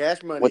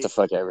 Cash money. What the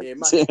fuck ever. Yeah,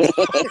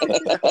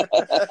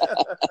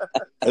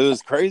 it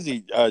was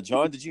crazy.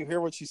 John, did you hear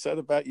what she said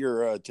about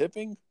your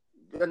tipping?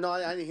 No,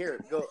 I didn't hear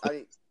it. Go.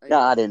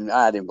 I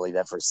didn't believe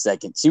that for a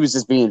second. She was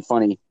just being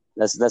funny.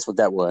 That's what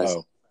that was.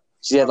 Oh.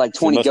 She had like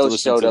 20 ghosts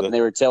showed up, and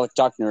they were talking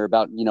to her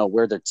about,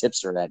 where their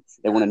tips are at.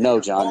 They want to know,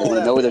 John. They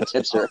want to know where their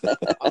tips are at.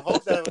 I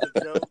hope that was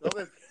a joke.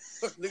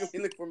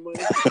 Look for money.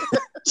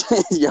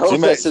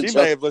 She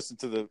may have listened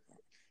to the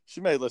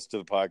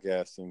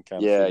podcast and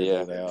kind of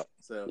figured it out.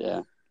 So,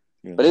 yeah.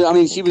 But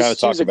she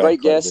was a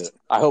great guest.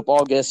 I hope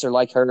all guests are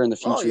like her in the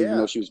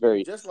future. She was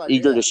very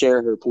eager to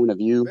share her point of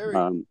view.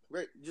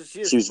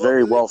 She was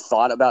very well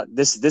thought about.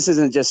 This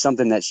isn't just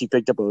something that she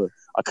picked up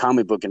a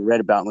comic book and read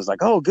about and was like,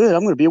 oh, good,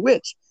 I'm going to be a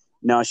witch.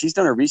 No, she's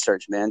done her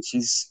research, man.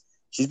 She's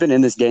been in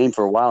this game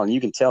for a while, and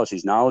you can tell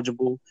she's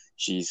knowledgeable.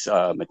 She's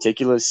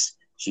meticulous.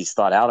 She's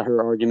thought out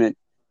her argument,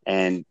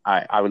 and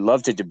I would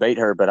love to debate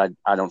her, but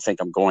I don't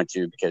think I'm going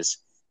to because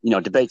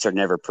debates are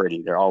never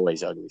pretty; they're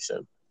always ugly.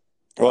 So,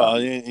 well,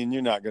 and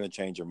you're not going to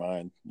change your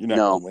mind. You're not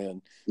going to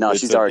win. No,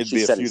 it'd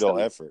be a futile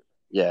effort.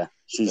 Yeah,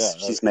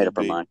 she's made up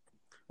her mind.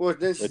 Well,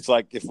 it's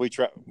like if we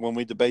try when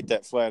we debate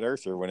that flat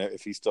earther,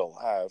 if he's still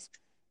alive.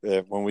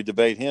 When we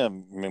debate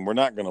him, we're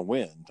not going to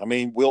win.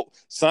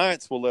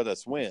 Science will let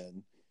us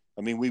win.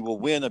 We will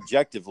win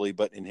objectively,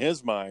 but in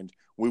his mind,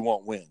 we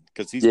won't win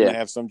because he's going to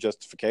have some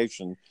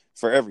justification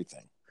for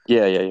everything.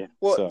 Yeah.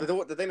 Well,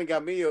 the thing that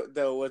got me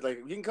though was like,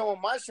 you can come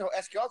on my show,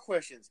 ask y'all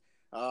questions.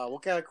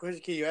 What kind of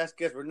questions can you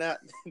ask us? We're not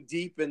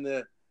deep in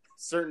the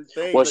certain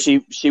things. Well,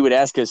 she would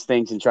ask us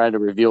things and try to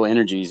reveal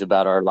energies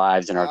about our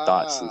lives and our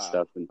thoughts and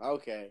stuff.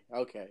 Okay,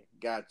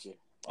 gotcha.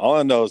 All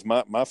I know is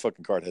my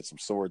fucking card had some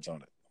swords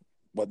on it.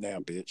 What now,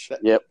 bitch?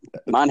 Yep.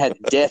 Mine had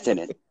death in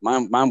it.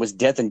 Mine was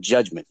death and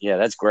judgment. Yeah,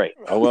 that's great.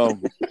 Oh,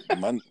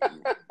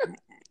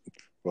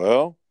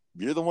 well,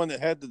 you're the one that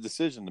had the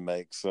decision to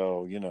make,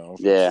 so,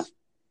 Yeah.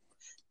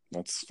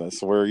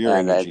 That's where your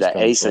energy's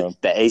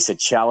the ace of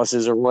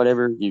chalices or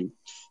whatever. You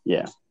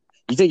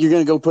think you're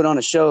going to go put on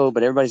a show,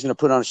 but everybody's going to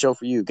put on a show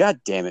for you. God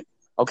damn it.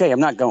 Okay, I'm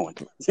not going.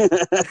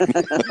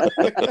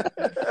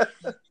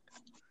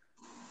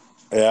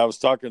 Yeah, I was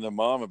talking to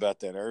Mom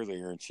about that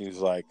earlier, and she was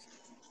like,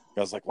 I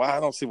was like, I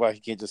don't see why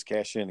he can't just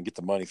cash in and get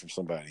the money from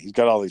somebody. He's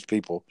got all these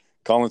people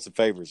calling some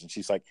favors. And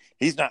she's like,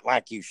 he's not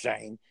like you,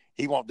 Shane.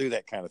 He won't do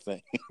that kind of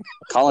thing.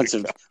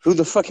 Who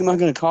the fuck am I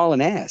going to call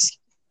and ask?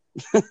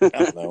 I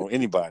don't know.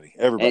 Anybody.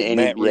 Everybody.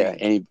 Matt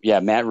Reed.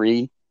 Matt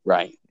Reed.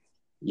 Right.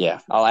 Yeah.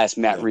 I'll ask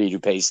Matt Reed, who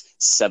pays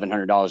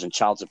 $700 in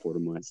child support a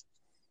month.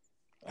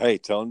 Hey,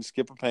 tell him to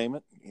skip a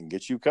payment and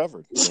get you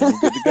covered. Then you're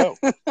good to go.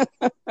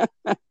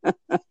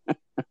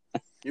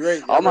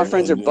 All my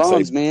friends are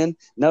bums, man.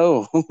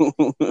 No.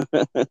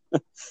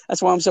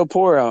 That's why I'm so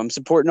poor. I'm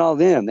supporting all of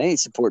them. They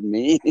ain't supporting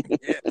me. Yeah,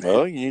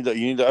 well, you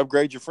need to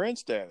upgrade your friend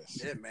status.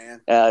 Yeah,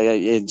 man.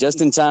 Just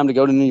in time to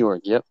go to New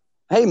York. Yep.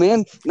 Hey,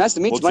 man. Nice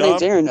to meet you. My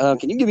name's Aaron.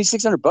 Can you give me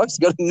 $600 to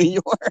go to New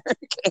York?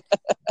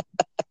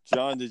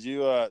 John, did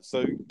you?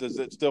 So does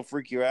it still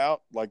freak you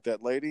out like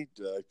that lady,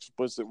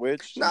 explicit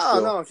witch?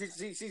 No.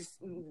 She's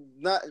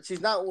not.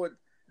 She's not what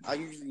I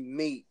usually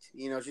meet.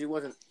 You know, she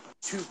wasn't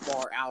too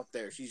far out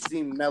there. She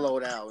seemed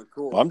mellowed out and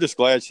cool. Well, I'm just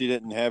glad she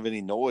didn't have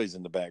any noise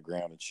in the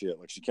background and shit.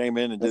 Like she came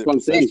in and That's what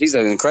I'm saying. She's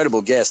an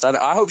incredible guest.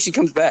 I hope she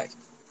comes back.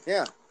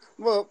 Yeah.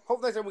 Well,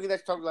 hopefully next time we can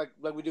talk like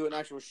we do an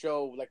actual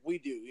show, like we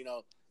do. You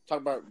know, talk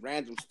about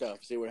random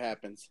stuff, see what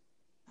happens.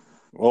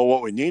 Well,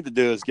 what we need to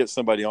do is get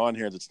somebody on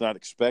here that's not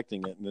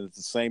expecting it, and then at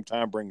the same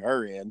time bring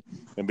her in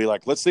and be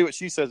like, "Let's see what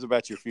she says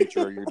about your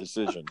future or your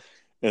decision."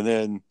 And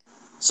then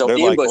they're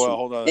like, "Well,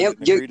 hold on, I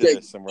didn't agree to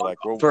this," and we're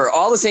like, "Well, for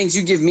all the things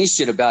you give me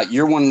shit about,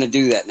 you're wanting to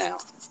do that now."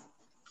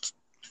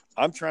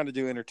 I'm trying to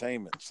do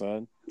entertainment,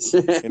 son.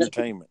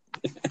 Entertainment.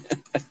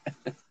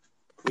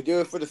 We do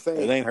it for the fame.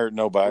 It ain't hurt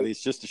nobody.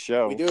 It's just a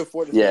show. We do it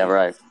for the fame.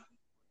 Right.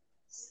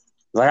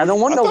 Like, I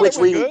don't want no witch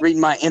reading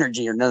my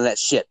energy or none of that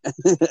shit.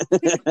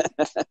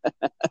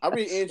 Well,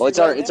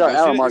 it's our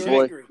hour mark,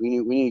 boy. We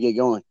need to get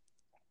going.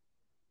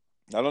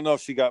 I don't know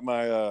if she got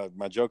my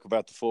my joke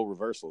about the full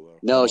reversal though.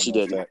 No, she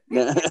didn't.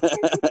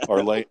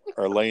 or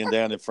laying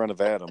down in front of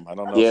Adam. I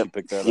don't know if she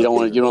picked that up. You don't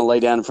want to lay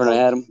down in front of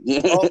Adam.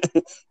 Yeah.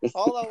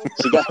 All I was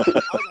like,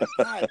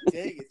 God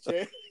dang it,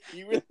 Jay.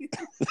 You really?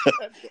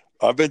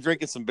 I've been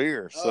drinking some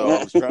beer, so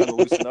I was trying to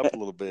loosen up a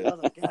little bit. I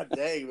was like, God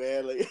dang,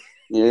 man. Like,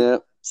 yeah.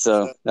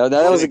 So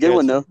that was a good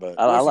one though.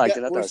 I liked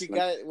it. Well, she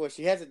got it. Well,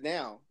 she has it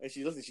now, and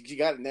she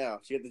got it now.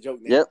 She had the joke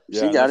now. Yep,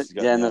 she got it.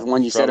 Yeah, and the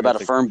one you said about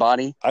a firm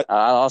body, I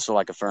also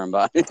like a firm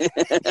body.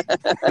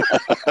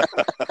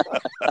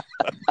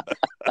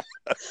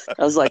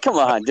 I was like, come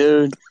on,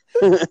 dude.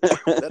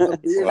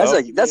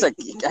 That's a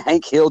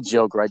Hank Hill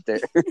joke right there.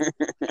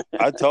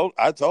 I told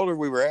her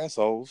we were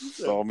assholes.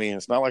 So I mean,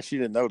 it's not like she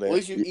didn't know that. At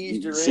least you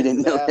eased her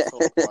into the asshole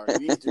part.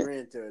 You eased her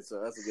into it,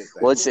 so that's a good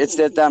thing. Well, it's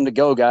that time to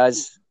go,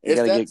 guys. We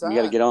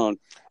gotta get on.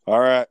 All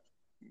right.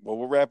 Well,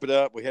 we'll wrap it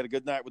up. We had a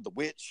good night with the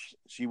witch.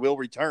 She will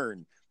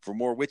return for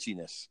more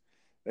witchiness.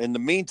 In the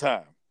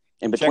meantime,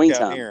 check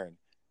out Aaron.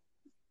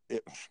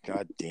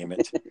 God damn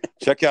it!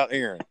 Check out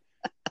Aaron,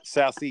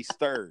 Southeast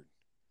Third.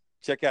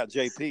 Check out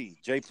JP.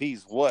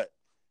 JP's what?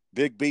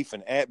 Big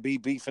Beefin' at B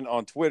Beefin'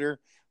 on Twitter.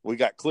 We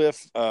got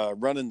Cliff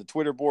running the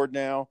Twitter board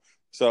now,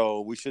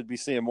 so we should be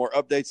seeing more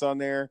updates on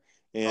there.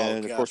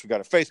 And of course, we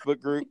got a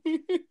Facebook group.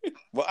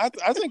 Well, I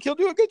think he'll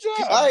do a good job.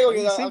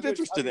 He seems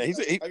interested in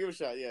it. I'll give it a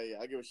shot. Yeah,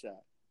 I'll give it a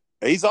shot.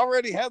 He's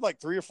already had like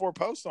 3 or 4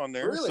 posts on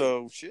there. Really?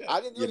 So shit. I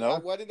didn't know.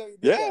 I didn't know you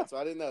did that, so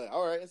I didn't know that.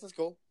 All right, this is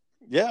cool.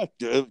 Yeah,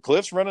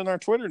 Cliff's running our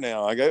Twitter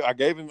now. I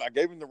gave him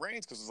the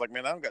reins because it's like,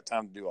 man, I don't got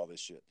time to do all this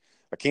shit.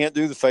 I can't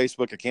do the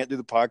Facebook. I can't do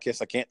the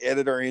podcast. I can't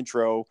edit our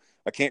intro.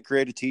 I can't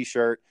create a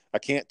T-shirt. I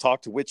can't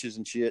talk to witches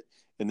and shit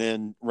and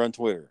then run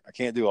Twitter. I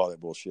can't do all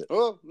that bullshit.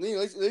 Well, at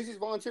least he's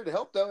volunteered to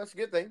help, though. That's a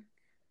good thing.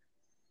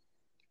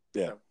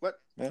 Yeah. What?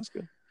 Yeah, that's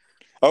good.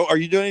 Oh, are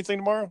you doing anything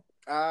tomorrow?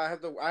 I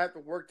have to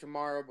work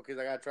tomorrow because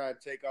I got to try to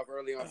take off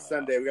early on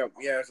Sunday.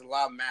 There's a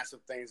lot of massive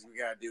things we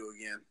got to do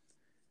again.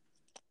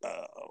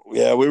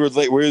 Yeah, we were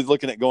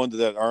looking at going to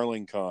that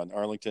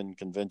Arlington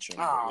convention.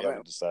 We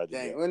haven't decided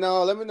yet. Well,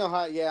 no, let me know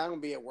how. Yeah, I'm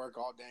gonna be at work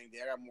all dang day.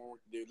 I got more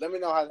work to do. Let me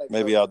know how that.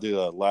 Maybe I'll do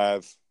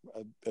a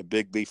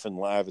Big Beefin'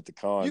 live at the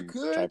con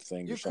type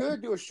thing. You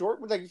could do a short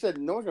one, like you said.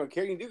 No one's gonna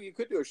care. You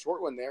could do a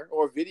short one there,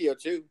 or a video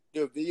too.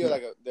 Do a video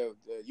like the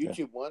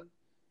YouTube one.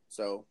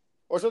 So,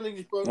 or something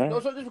just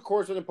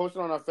record something, post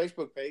it on our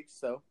Facebook page.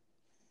 So,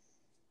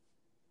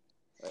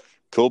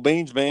 cool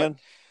beans, man.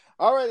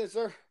 All right, then,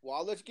 sir. Well,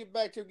 I'll let you get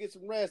back to get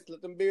some rest.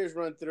 Let them beers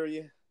run through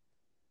you.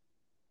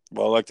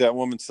 Well, like that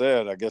woman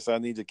said, I guess I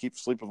need to keep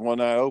sleeping with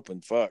one eye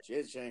open. Fuck.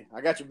 Shit, Shane.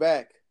 I got your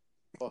back.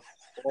 Or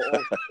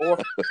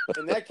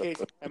in that case,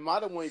 am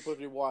I the one you're supposed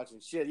to be watching?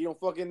 Shit, you don't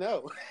fucking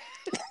know.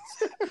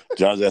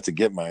 John's have to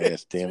get my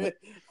ass, damn it.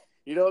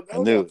 You don't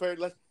know. I knew.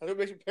 That's what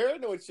makes you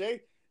paranoid,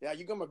 Shane. Yeah,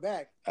 you got my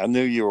back. I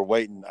knew you were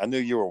waiting.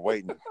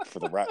 For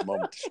the right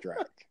moment to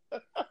strike.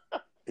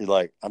 You're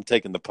like, I'm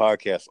taking the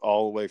podcast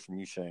all away from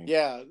you, Shane.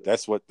 Yeah,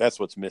 that's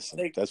what's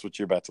missing. That's what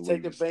you're about to lose.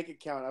 Take the bank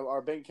account.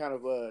 Our bank account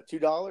of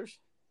 $2.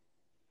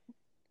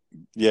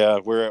 Yeah,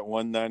 we're at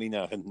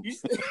 $1.99.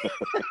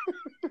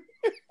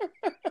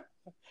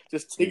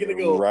 Just taking the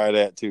goal right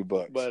at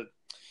 $2. But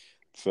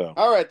so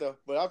all right though.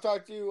 But I'll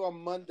talk to you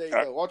on Monday.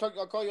 Though.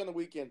 I'll call you on the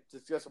weekend to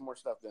discuss some more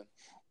stuff then.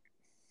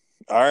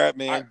 All right,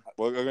 man.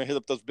 We're gonna hit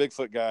up those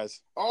Bigfoot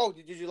guys. Oh,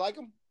 did you like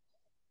them?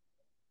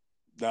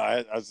 No,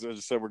 I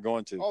just said we're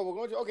going to. Oh, we're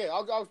going to. Okay,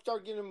 I'll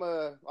start getting him.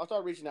 I'll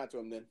start reaching out to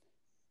him then.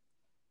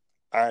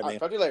 All right, man.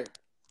 Talk to you later.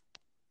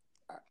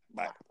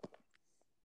 Bye.